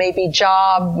families and maybe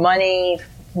job, money,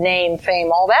 name,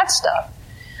 fame, all that stuff.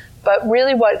 But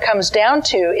really what it comes down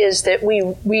to is that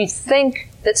we think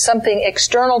that something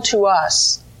external to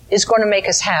us is going to make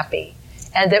us happy,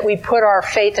 and that we put our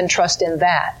faith and trust in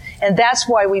that. And that's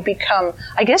why we become,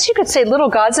 I guess you could say, little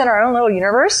gods in our own little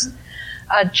universe.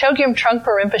 Chogyam Trungpa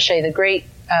Rinpoche, the great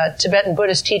Tibetan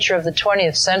Buddhist teacher of the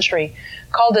 20th century,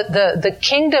 called it the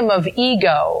kingdom of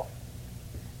ego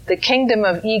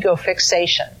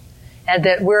fixation. And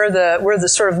that we're the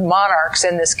sort of monarchs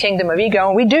in this kingdom of ego,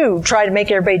 and we do try to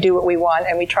make everybody do what we want,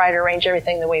 and we try to arrange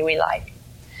everything the way we like.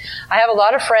 I have a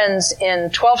lot of friends in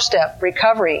 12-step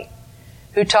recovery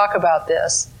who talk about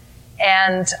this.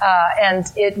 And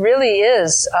it really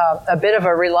is a bit of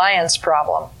a reliance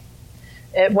problem.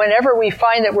 Whenever we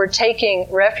find that we're taking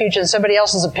refuge in somebody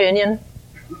else's opinion,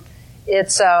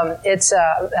 it's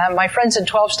my friends in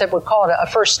 12-step would call it a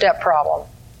first step problem.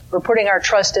 We're putting our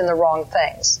trust in the wrong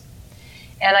things.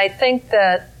 And I think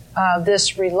that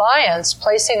this reliance,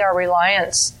 placing our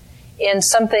reliance in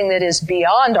something that is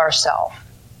beyond ourself,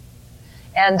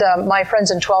 and my friends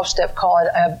in 12-step call it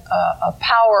a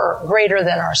power greater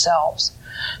than ourselves.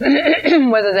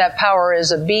 Whether that power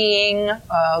is a being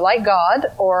like God,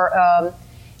 or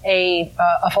a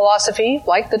philosophy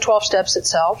like the 12 steps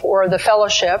itself, or the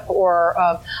fellowship, or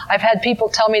I've had people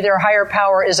tell me their higher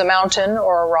power is a mountain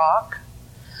or a rock.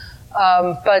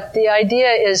 But the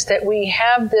idea is that we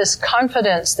have this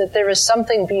confidence that there is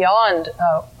something beyond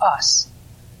us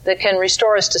that can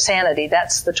restore us to sanity.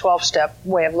 That's the 12-step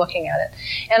way of looking at it.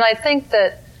 And I think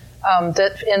that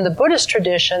in the Buddhist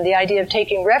tradition, the idea of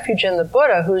taking refuge in the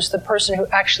Buddha, who's the person who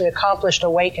actually accomplished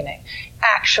awakening,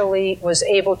 actually was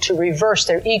able to reverse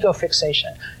their ego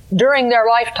fixation during their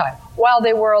lifetime, while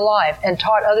they were alive, and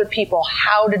taught other people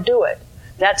how to do it.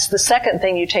 That's the second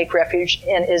thing you take refuge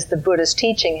in, is the Buddha's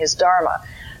teaching, his Dharma.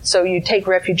 So you take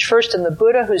refuge first in the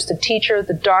Buddha, who's the teacher,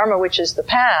 the Dharma, which is the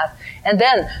path, and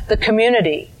then the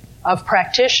community of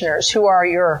practitioners who are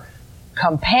your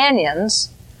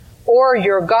companions or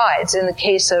your guides in the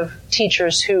case of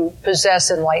teachers who possess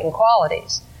enlightened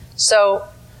qualities. So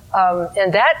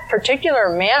in that particular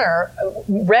manner,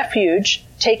 refuge,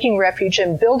 taking refuge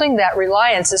and building that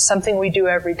reliance is something we do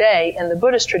every day in the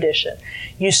Buddhist tradition.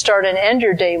 You start and end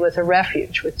your day with a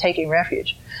refuge, with taking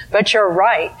refuge. But you're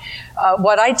right.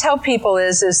 What I tell people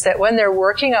is that when they're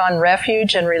working on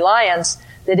refuge and reliance,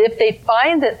 that if they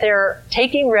find that they're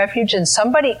taking refuge in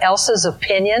somebody else's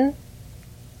opinion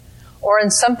or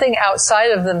in something outside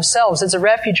of themselves, it's a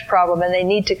refuge problem, and they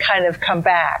need to kind of come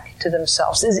back to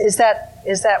themselves. Is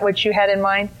that what you had in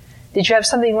mind? Did you have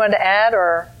something you wanted to add,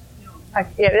 or?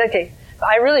 Yeah, okay.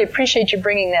 I really appreciate you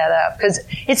bringing that up, because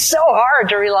it's so hard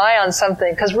to rely on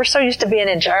something because we're so used to being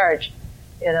in charge,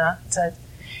 you know.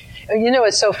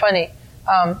 It's so funny.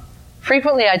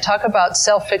 Frequently I talk about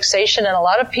self-fixation, and a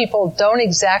lot of people don't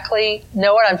exactly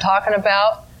know what I'm talking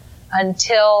about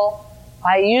until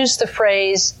I use the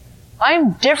phrase,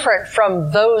 I'm different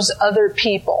from those other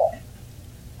people.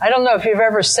 I don't know if you've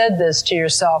ever said this to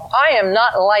yourself. I am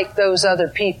not like those other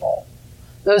people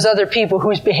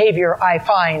whose behavior I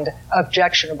find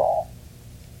objectionable.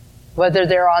 Whether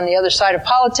they're on the other side of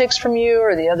politics from you,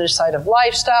 or the other side of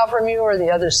lifestyle from you, or the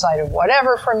other side of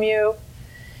whatever from you.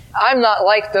 I'm not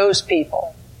like those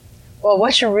people. Well,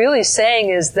 what you're really saying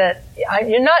is that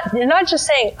you're not just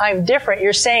saying I'm different,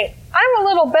 you're saying I'm a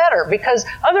little better, because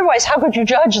otherwise how could you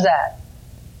judge that?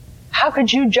 How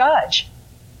could you judge?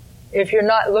 if you're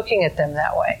not looking at them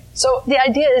that way. So the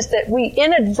idea is that we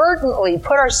inadvertently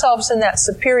put ourselves in that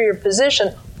superior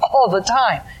position all the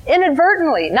time.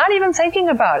 Inadvertently, not even thinking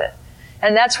about it.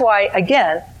 And that's why,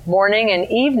 again, morning and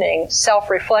evening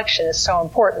self-reflection is so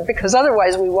important, because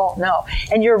otherwise we won't know.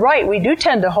 And you're right, we do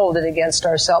tend to hold it against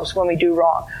ourselves when we do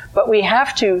wrong. But we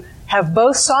have to have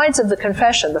both sides of the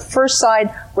confession. The first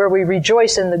side where we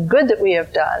rejoice in the good that we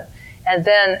have done, and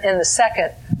then in the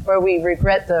second where we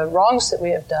regret the wrongs that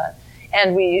we have done,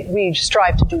 and we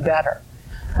strive to do better.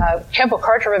 Khenpo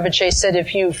Karthar Rinpoche said,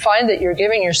 if you find that you're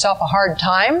giving yourself a hard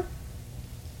time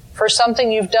for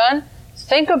something you've done,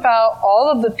 think about all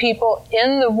of the people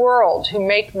in the world who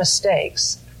make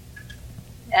mistakes.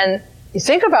 And you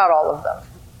think about all of them.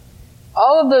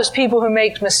 All of those people who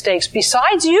make mistakes,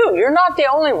 besides you, you're not the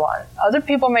only one. Other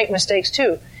people make mistakes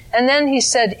too. And then he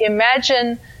said,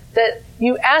 imagine that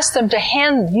you ask them to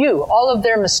hand you all of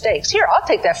their mistakes. Here, I'll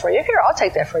take that for you. Here, I'll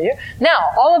take that for you.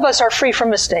 Now, all of us are free from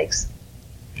mistakes.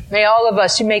 May all of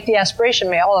us, you make the aspiration,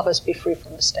 may all of us be free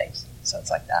from mistakes. So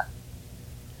it's like that.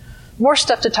 More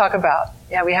stuff to talk about.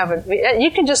 Yeah,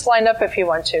 you can just line up if you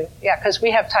want to. Yeah, because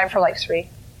we have time for like 3.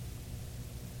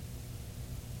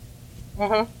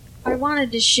 Mm-hmm. I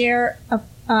wanted to share a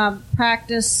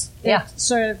practice that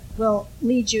sort of will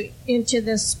lead you into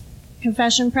this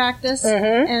confession practice.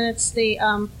 Mm-hmm. And it's the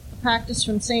practice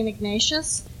from St.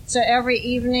 Ignatius. So every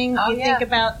evening think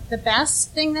about the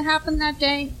best thing that happened that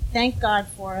day, thank God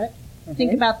for it. Mm-hmm.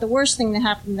 Think about the worst thing that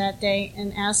happened that day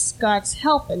and ask God's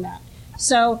help in that.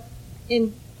 So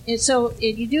you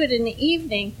do it in the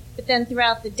evening, but then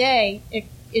throughout the day,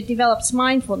 it develops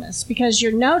mindfulness, because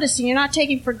you're noticing, you're not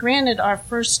taking for granted our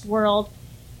first world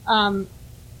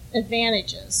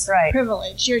advantages,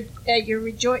 privilege.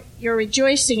 You're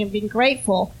rejoicing and being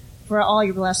grateful for all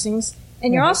your blessings,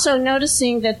 and you're also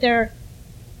noticing that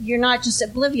you're not just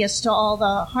oblivious to all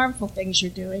the harmful things you're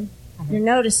doing. Mm-hmm. You're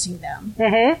noticing them,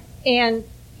 and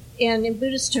in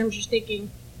Buddhist terms, you're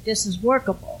thinking this is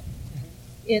workable.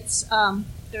 It's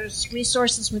there's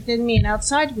resources within me and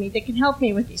outside of me that can help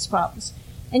me with these problems.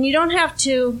 And you don't have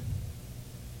to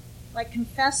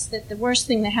confess that the worst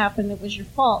thing that happened, it was your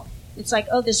fault. It's like,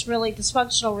 oh, this really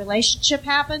dysfunctional relationship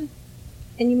happened,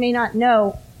 and you may not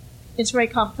know. It's very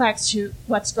complex to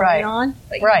what's going on,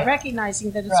 but you're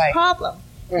recognizing that it's a problem.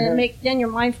 Mm-hmm. And then you're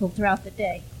mindful throughout the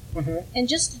day. Mm-hmm. And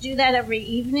just to do that every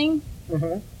evening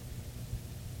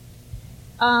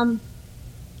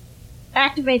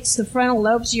activates the frontal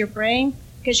lobes of your brain,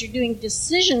 because you're doing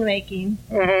decision making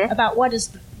about what is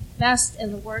the best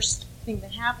and the worst thing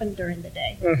that happened during the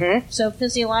day. Mm-hmm. So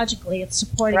physiologically, it's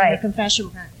supporting your confession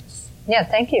practice. Yeah,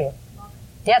 thank you.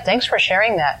 Yeah, thanks for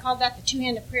sharing that. I call that the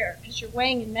 2-handed prayer, because you're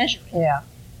weighing and measuring. Yeah.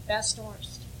 Best and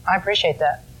worst. I appreciate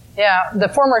that. Yeah, the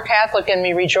former Catholic in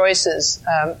me rejoices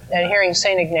at hearing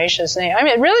St. Ignatius' name. I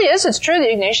mean, it really is. It's true. The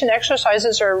Ignatian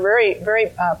exercises are very,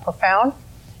 very profound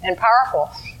and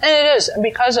powerful. And it is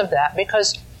because of that,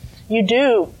 because you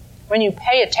do, when you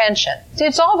pay attention. See,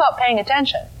 it's all about paying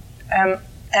attention. And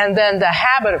then the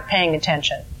habit of paying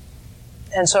attention.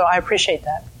 And so I appreciate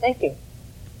that. Thank you.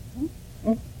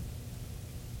 Mm-hmm.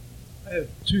 I have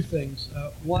 2 things.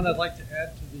 One, I'd like to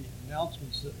add to the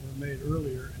announcements that were made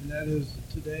earlier, and that is that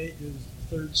today is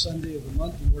the 3rd Sunday of the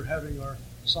month, and we're having our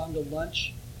Sangha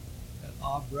lunch at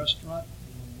Ob Restaurant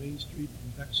on Main Street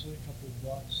in Bexley, a couple of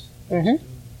blocks next to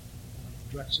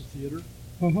Drexel Theater.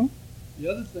 Mm-hmm. The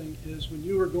other thing is, when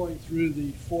you were going through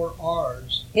the 4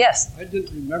 R's, I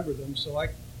didn't remember them, so I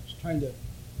was trying to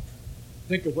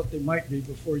think of what they might be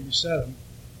before you said them.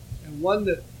 And one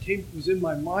that was in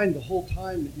my mind the whole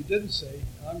time that you didn't say,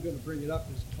 and I'm going to bring it up,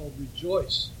 is called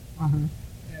rejoice. Mm-hmm.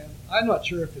 And I'm not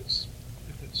sure if it's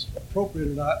appropriate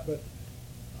or not, but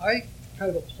I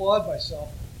kind of applaud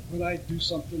myself when I do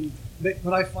something,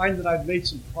 when I find that I've made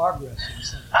some progress in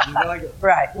something. I go,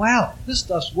 wow, this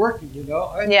stuff's working,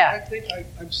 I think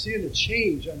I'm seeing a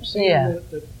change. I'm seeing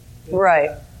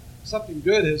that something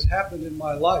good has happened in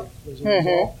my life as a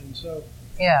result. And so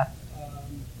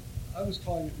I was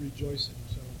calling it rejoicing.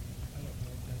 So I don't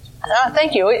know if that's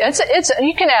thank you. It's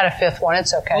you can add a 5th one.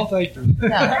 It's okay. Oh, thank you.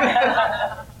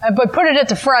 But put it at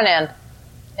the front end.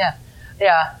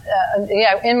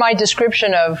 In my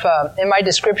description of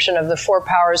the 4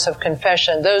 powers of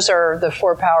confession, those are the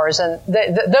 4 powers, and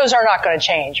those are not going to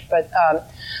change. But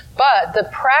the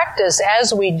practice,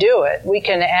 as we do it, we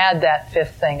can add that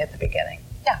 5th thing at the beginning.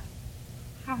 Yeah.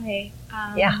 Hi.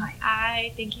 Hi.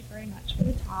 I thank you very much for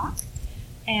the talk,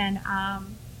 and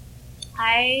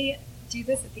I do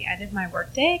this at the end of my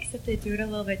workday, except they do it a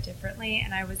little bit differently,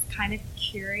 and I was kind of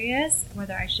curious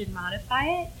whether I should modify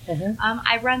it.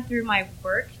 I run through my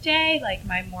workday, like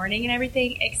my morning and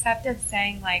everything, except of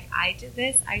saying, like, I did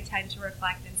this, I tend to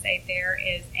reflect and say there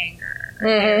is anger, or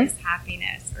there is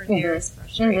happiness, or there is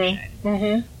frustration,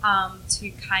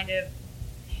 to kind of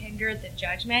hinder the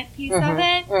judgment piece of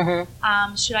it.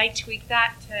 Should I tweak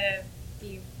that to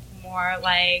be more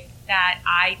like that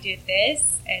I did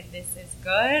this and this is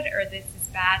good or this is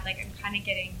bad? Like I'm trying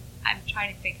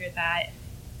to figure that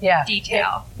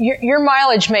detail. Your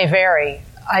mileage may vary,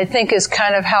 I think, is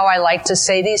kind of how I like to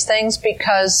say these things,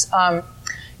 because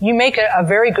you make a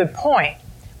very good point,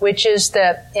 which is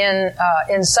that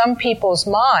in some people's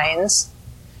minds,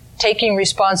 taking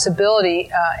responsibility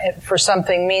for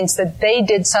something means that they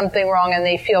did something wrong and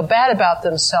they feel bad about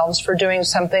themselves for doing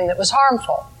something that was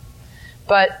harmful.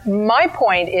 But my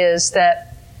point is that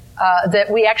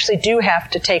we actually do have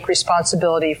to take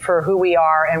responsibility for who we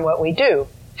are and what we do.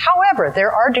 However,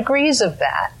 there are degrees of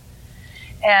that.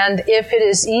 And if it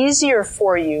is easier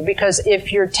for you, because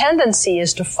if your tendency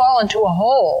is to fall into a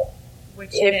hole,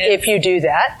 if you do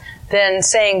that, then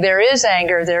saying there is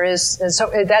anger, so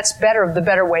that's the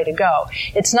better way to go.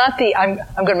 It's not I'm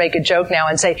going to make a joke now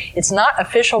and say it's not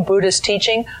official Buddhist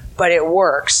teaching, but it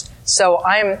works. So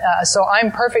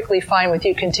I'm perfectly fine with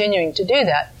you continuing to do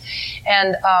that.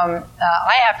 And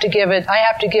I have to give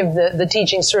the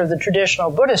teaching sort of the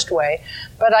traditional Buddhist way,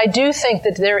 but I do think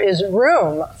that there is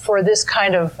room for this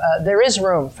kind of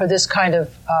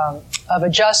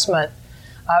adjustment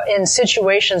in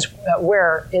situations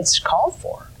where it's called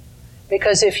for.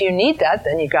 Because if you need that,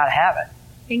 then you got to have it.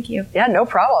 Thank you. Yeah, no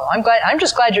problem. I'm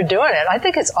just glad you're doing it. I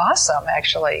think it's awesome,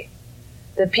 actually,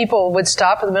 that people would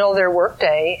stop in the middle of their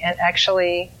workday and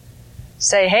actually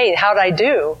say, "Hey, how'd I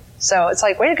do?" So it's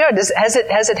like, way to go. Has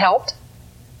it helped?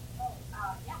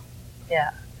 Yeah.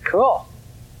 Yeah, cool.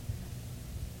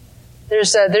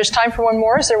 There's time for one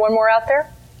more. Is there one more out there?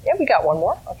 Yeah, we got one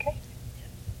more. Okay.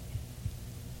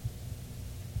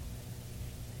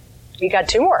 We got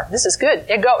two more. This is good.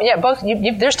 Yeah, go. Yeah, both.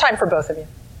 There's time for both of you.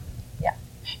 Yeah.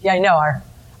 Yeah, I know our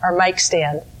mic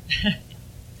stand.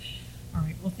 All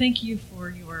right. Well, thank you for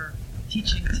your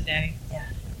teaching today. Yeah.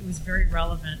 It was very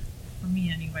relevant for me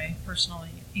anyway,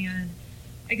 personally. And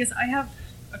I guess I have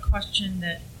a question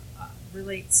that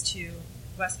relates to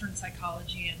Western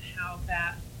psychology and how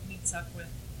that meets up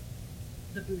with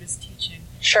the Buddhist teaching.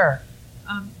 Sure.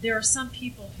 There are some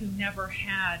people who never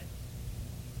had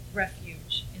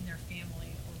refuge in their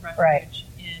family or refuge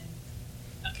in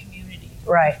a community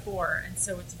before, and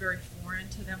so it's very foreign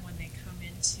to them when they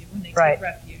take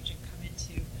refuge and come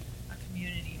into a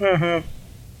community.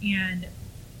 And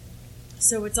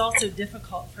so it's also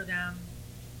difficult for them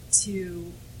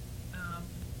to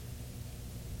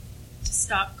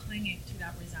stop clinging to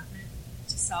that resentment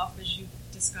to self, as you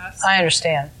discussed. I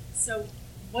understand. So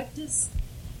what does,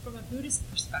 from a Buddhist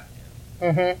perspective,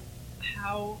 is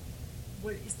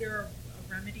there a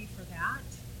remedy for that?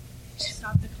 To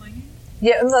stop the clinging?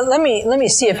 Yeah, let me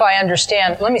see if I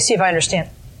understand.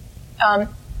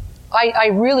 I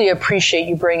really appreciate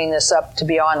you bringing this up, to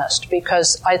be honest,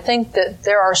 because I think that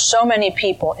there are so many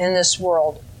people in this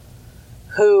world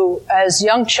who, as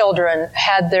young children,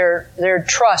 had their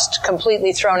trust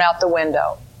completely thrown out the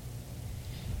window.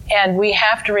 And we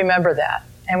have to remember that.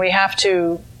 And we have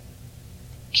to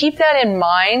keep that in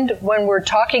mind when we're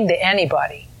talking to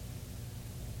anybody.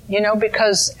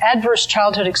 Because adverse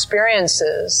childhood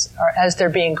experiences, are, as they're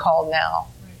being called now,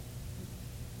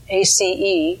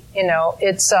 ACE,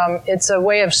 it's a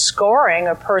way of scoring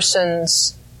a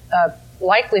person's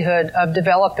likelihood of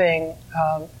developing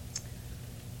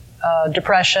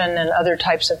depression and other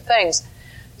types of things.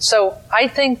 So I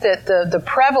think that the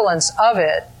prevalence of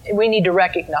it, we need to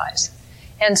recognize.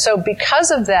 And so because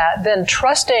of that, then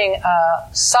trusting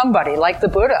somebody like the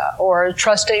Buddha, or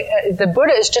trusting the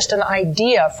Buddha is just an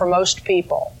idea for most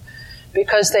people,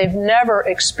 because they've never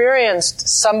experienced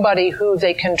somebody who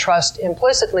they can trust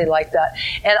implicitly like that.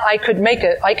 And I could make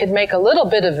a little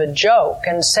bit of a joke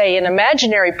and say an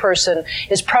imaginary person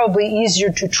is probably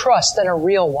easier to trust than a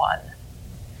real one.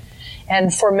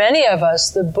 And for many of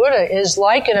us, the Buddha is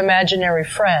like an imaginary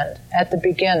friend at the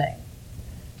beginning.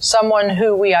 Someone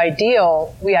who we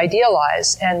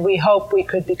idealize, and we hope we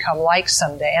could become like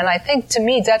someday. And I think, to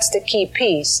me, that's the key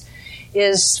piece,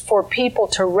 is for people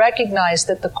to recognize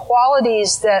that the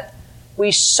qualities that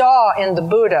we saw in the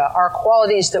Buddha are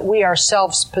qualities that we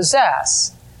ourselves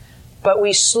possess, but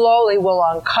we slowly will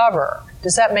uncover.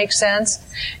 Does that make sense?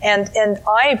 And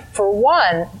I, for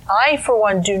one,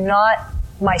 do not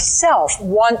myself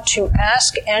want to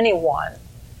ask anyone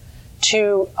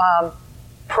to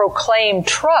proclaim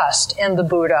trust in the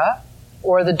Buddha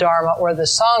or the Dharma or the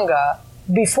Sangha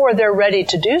before they're ready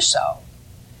to do so.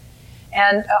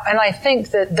 And I think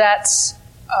that's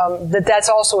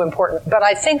also important. But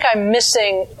I think I'm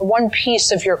missing one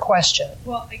piece of your question.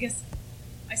 Well, I guess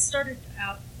I started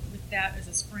out with that as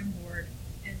a springboard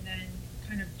and then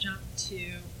kind of jumped to,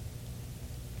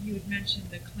 you had mentioned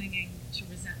the clinging to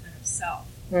resentment of self.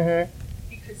 Mm-hmm.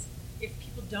 Because if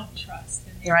people don't trust,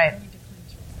 then they're Right. going to cling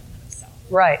to resentment of self.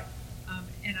 Right.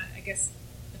 And I guess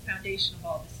the foundation of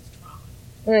all this is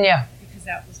trauma. Yeah. Because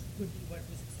that would be what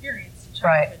was experienced in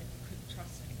Right. childhood if you couldn't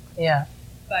trust anyone. Yeah.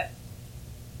 But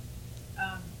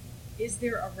is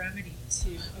there a remedy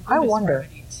to, I wonder.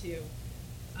 remedy to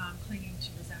clinging to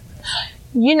resentment?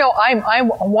 You know, I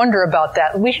wonder about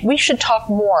that. We should talk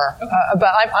more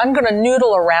about. I'm going to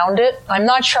noodle around it. I'm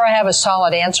not sure I have a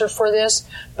solid answer for this,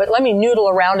 but let me noodle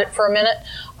around it for a minute.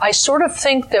 I sort of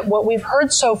think that what we've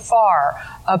heard so far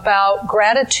about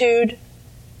gratitude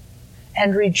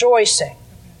and rejoicing,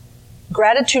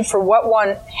 gratitude for what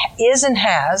one is and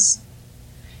has,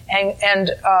 and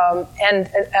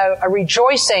a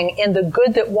rejoicing in the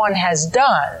good that one has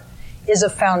done, is a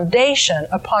foundation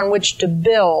upon which to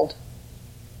build.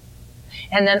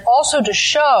 And then also to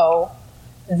show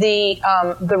the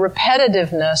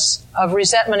repetitiveness of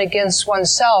resentment against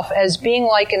oneself as being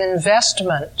like an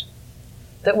investment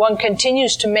that one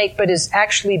continues to make but is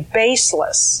actually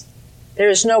baseless. There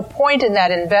is no point in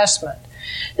that investment.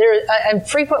 And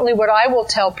frequently what I will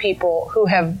tell people who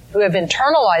have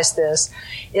internalized this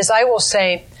is I will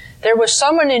say, there was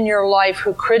someone in your life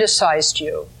who criticized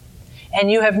you,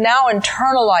 and you have now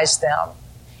internalized them,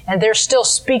 and they're still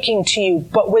speaking to you,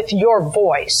 but with your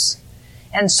voice.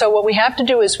 And so what we have to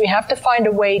do is we have to find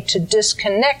a way to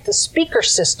disconnect the speaker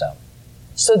system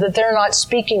so that they're not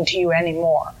speaking to you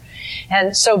anymore.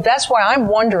 And so that's why I'm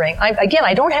wondering.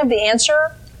 I don't have the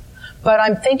answer, but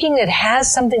I'm thinking it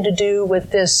has something to do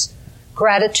with this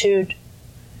gratitude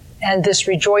and this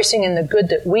rejoicing in the good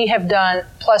that we have done,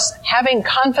 plus having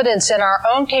confidence in our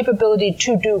own capability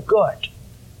to do good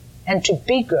and to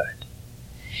be good.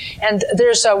 And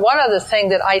there's one other thing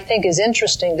that I think is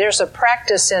interesting. There's a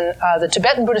practice in the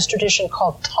Tibetan Buddhist tradition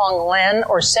called Tonglen,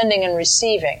 or sending and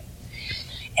receiving.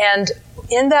 And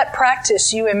in that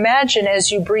practice, you imagine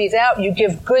as you breathe out, you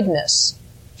give goodness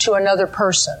to another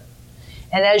person.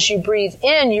 And as you breathe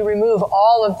in, you remove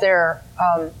all of their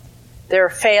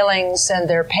failings and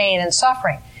their pain and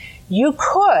suffering. You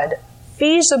could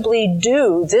feasibly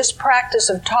do this practice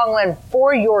of Tonglen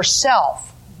for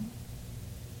yourself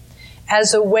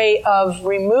as a way of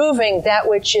removing that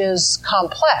which is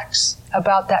complex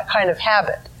about that kind of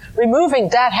habit. Removing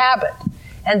that habit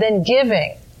and then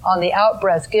giving, on the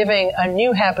out-breath, giving a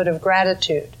new habit of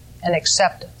gratitude and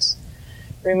acceptance.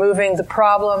 Removing the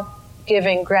problem,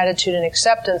 giving gratitude and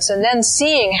acceptance, and then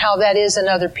seeing how that is in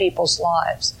other people's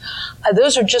lives.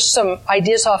 Those are just some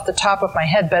ideas off the top of my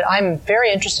head, but I'm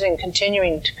very interested in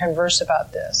continuing to converse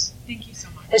about this. Thank you so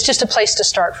much. It's just a place to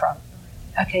start from.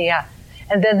 Okay, yeah.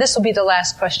 And then this will be the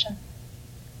last question.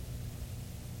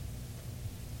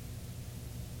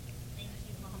 Thank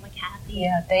you, Mama Kathy.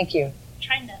 Yeah, thank you.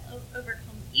 Trying to overcome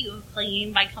ego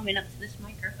clinging by coming up to this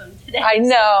microphone today. I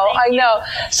know.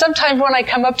 Sometimes when I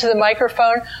come up to the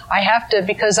microphone, I have to,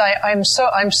 because I'm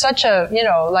such a,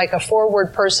 like a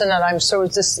forward person, and I'm so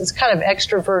this kind of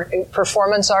extrovert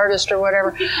performance artist or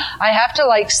whatever. I have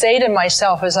to say to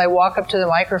myself as I walk up to the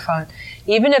microphone,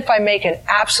 even if I make an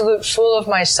absolute fool of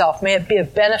myself, may it be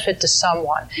of benefit to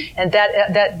someone. And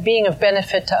that being of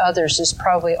benefit to others is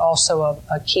probably also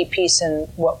a key piece in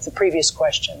what the previous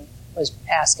question was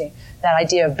asking. That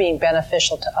idea of being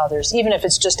beneficial to others, even if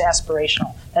it's just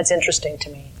aspirational. That's interesting to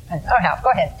me. Go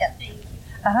ahead. Yeah. Thank you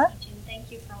for teaching.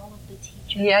 Thank you for all of the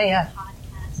teachers Yeah. and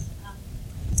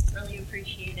podcasts. Really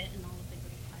appreciate it, and all of the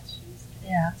great questions today.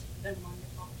 Yeah. It's been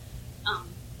wonderful.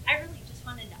 I really just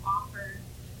wanted to offer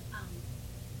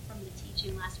from the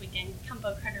teaching last weekend,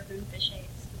 Khenpo Carter Rinpoche,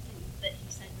 something that he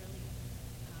said really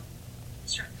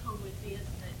struck home with me, is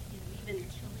that even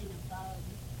killing a bug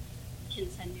can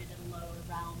send you to the lower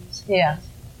realms. Yeah.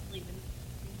 Believe in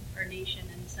reincarnation,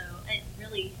 and so it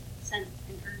really sent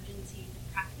an urgency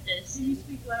to practice. Can you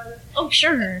speak louder? Oh,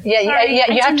 sure. Yeah, Sorry, you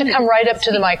I have to didn't come right up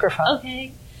to the microphone.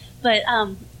 Okay. But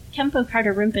Khenpo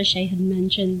Carter Rinpoche had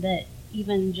mentioned that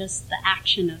even just the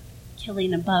action of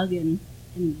killing a bug in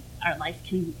our life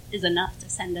is enough to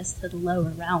send us to the lower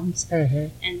realms. Mm-hmm.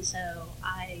 And so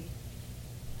I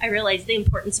realized the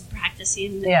importance of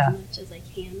practicing as much as I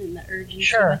can, and the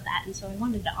urgency with that. And so I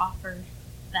wanted to offer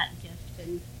that gift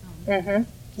and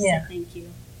say thank you.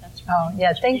 That's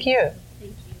really thank you.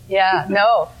 Thank you. Yeah,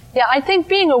 no. Yeah, I think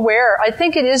being aware, I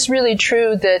think it is really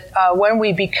true that when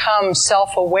we become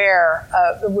self-aware,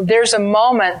 there's a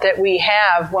moment that we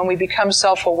have when we become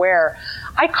self-aware.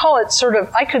 I could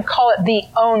call it the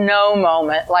oh no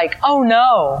moment, like, oh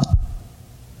no,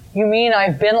 you mean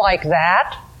I've been like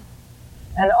that?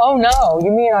 And oh no,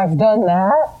 you mean I've done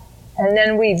that? And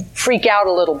then we freak out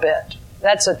a little bit.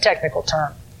 That's a technical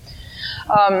term.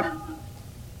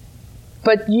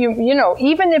 But you know,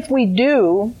 even if we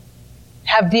do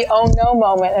have the oh no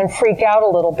moment and freak out a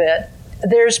little bit,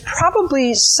 there's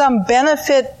probably some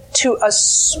benefit to a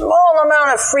small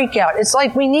amount of freak out. It's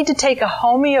like we need to take a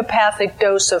homeopathic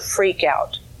dose of freak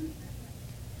out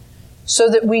so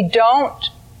that we don't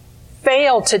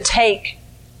fail to take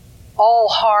all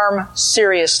harm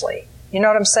seriously. You know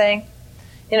what I'm saying?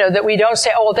 You know, that we don't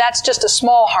say, oh, that's just a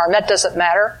small harm. That doesn't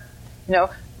matter. You know,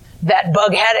 that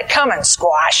bug had it coming,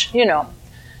 squash. You know,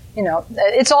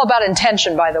 it's all about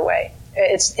intention, by the way.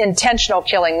 It's intentional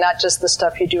killing, not just the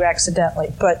stuff you do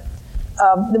accidentally, but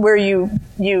where you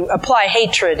apply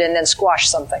hatred and then squash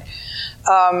something.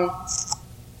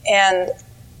 And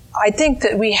I think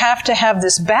that we have to have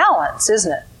this balance,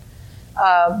 isn't it?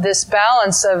 This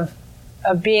balance of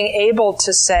being able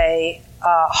to say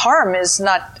harm is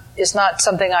not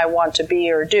something I want to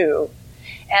be or do,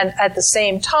 and at the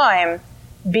same time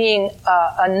being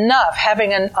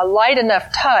having a light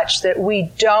enough touch that we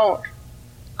don't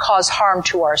cause harm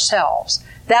to ourselves.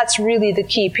 That's really the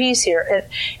key piece here.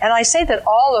 And I say that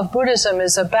all of Buddhism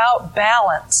is about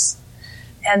balance,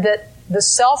 and that the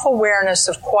self-awareness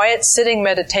of quiet sitting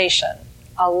meditation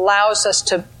allows us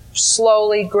to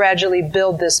slowly, gradually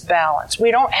build this balance. We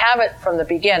don't have it from the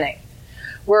beginning.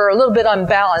 We're a little bit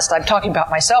unbalanced. I'm talking about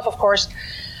myself, of course,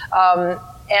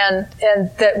 and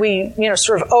that we,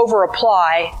 sort of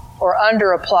over-apply or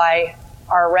under-apply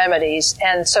our remedies,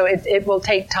 and so it will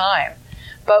take time.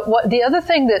 But the other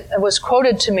thing that was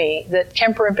quoted to me that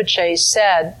Khenpo Rinpoche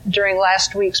said during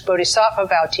last week's Bodhisattva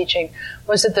vow teaching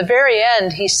was at the very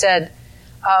end, he said,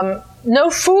 no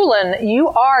foolin', you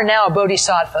are now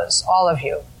bodhisattvas, all of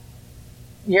you.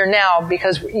 You're now,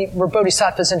 because we're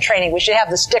bodhisattvas in training, we should have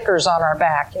the stickers on our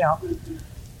back,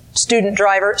 student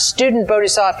driver, student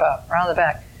bodhisattva, around the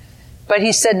back. But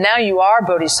he said, now you are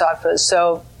bodhisattvas,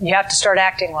 so you have to start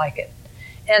acting like it.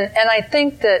 And I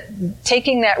think that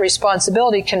taking that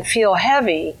responsibility can feel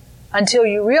heavy until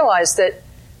you realize that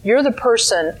you're the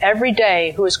person every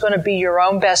day who is going to be your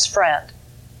own best friend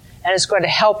and is going to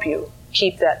help you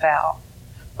keep that vow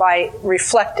by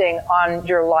reflecting on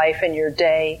your life and your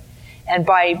day and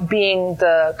by being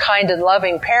the kind and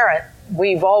loving parent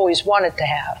we've always wanted to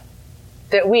have,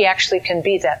 that we actually can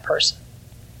be that person.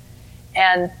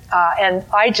 And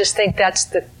I just think that's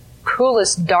the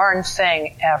coolest darn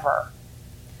thing ever.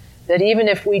 That even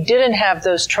if we didn't have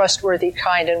those trustworthy,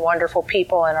 kind, and wonderful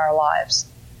people in our lives,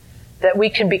 that we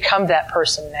can become that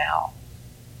person now.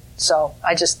 So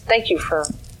I just thank you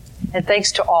and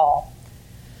thanks to all.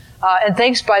 And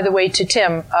thanks, by the way, to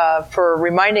Tim for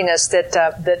reminding us that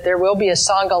there will be a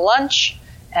Sangha lunch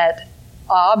at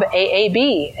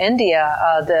AAB, India,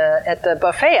 at the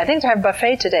buffet. I think they have a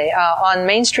buffet today on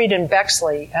Main Street in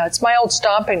Bexley. It's my old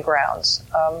stomping grounds,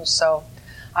 so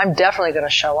I'm definitely going to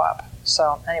show up.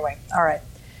 So anyway, all right.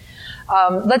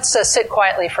 Let's sit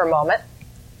quietly for a moment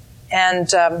and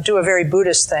do a very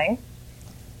Buddhist thing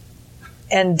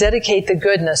and dedicate the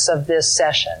goodness of this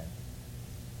session.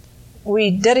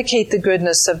 We dedicate the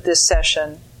goodness of this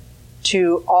session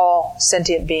to all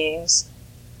sentient beings.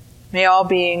 May all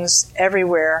beings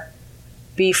everywhere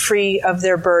be free of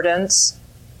their burdens,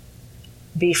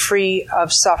 be free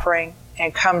of suffering,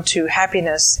 and come to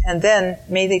happiness. And then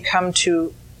may they come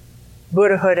to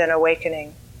Buddhahood and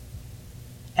awakening.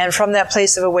 And from that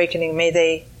place of awakening, may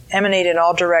they emanate in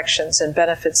all directions and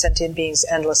benefit sentient beings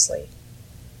endlessly.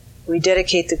 We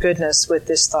dedicate the goodness with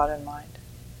this thought in mind.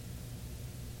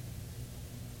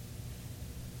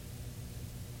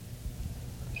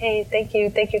 Okay, thank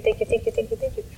you.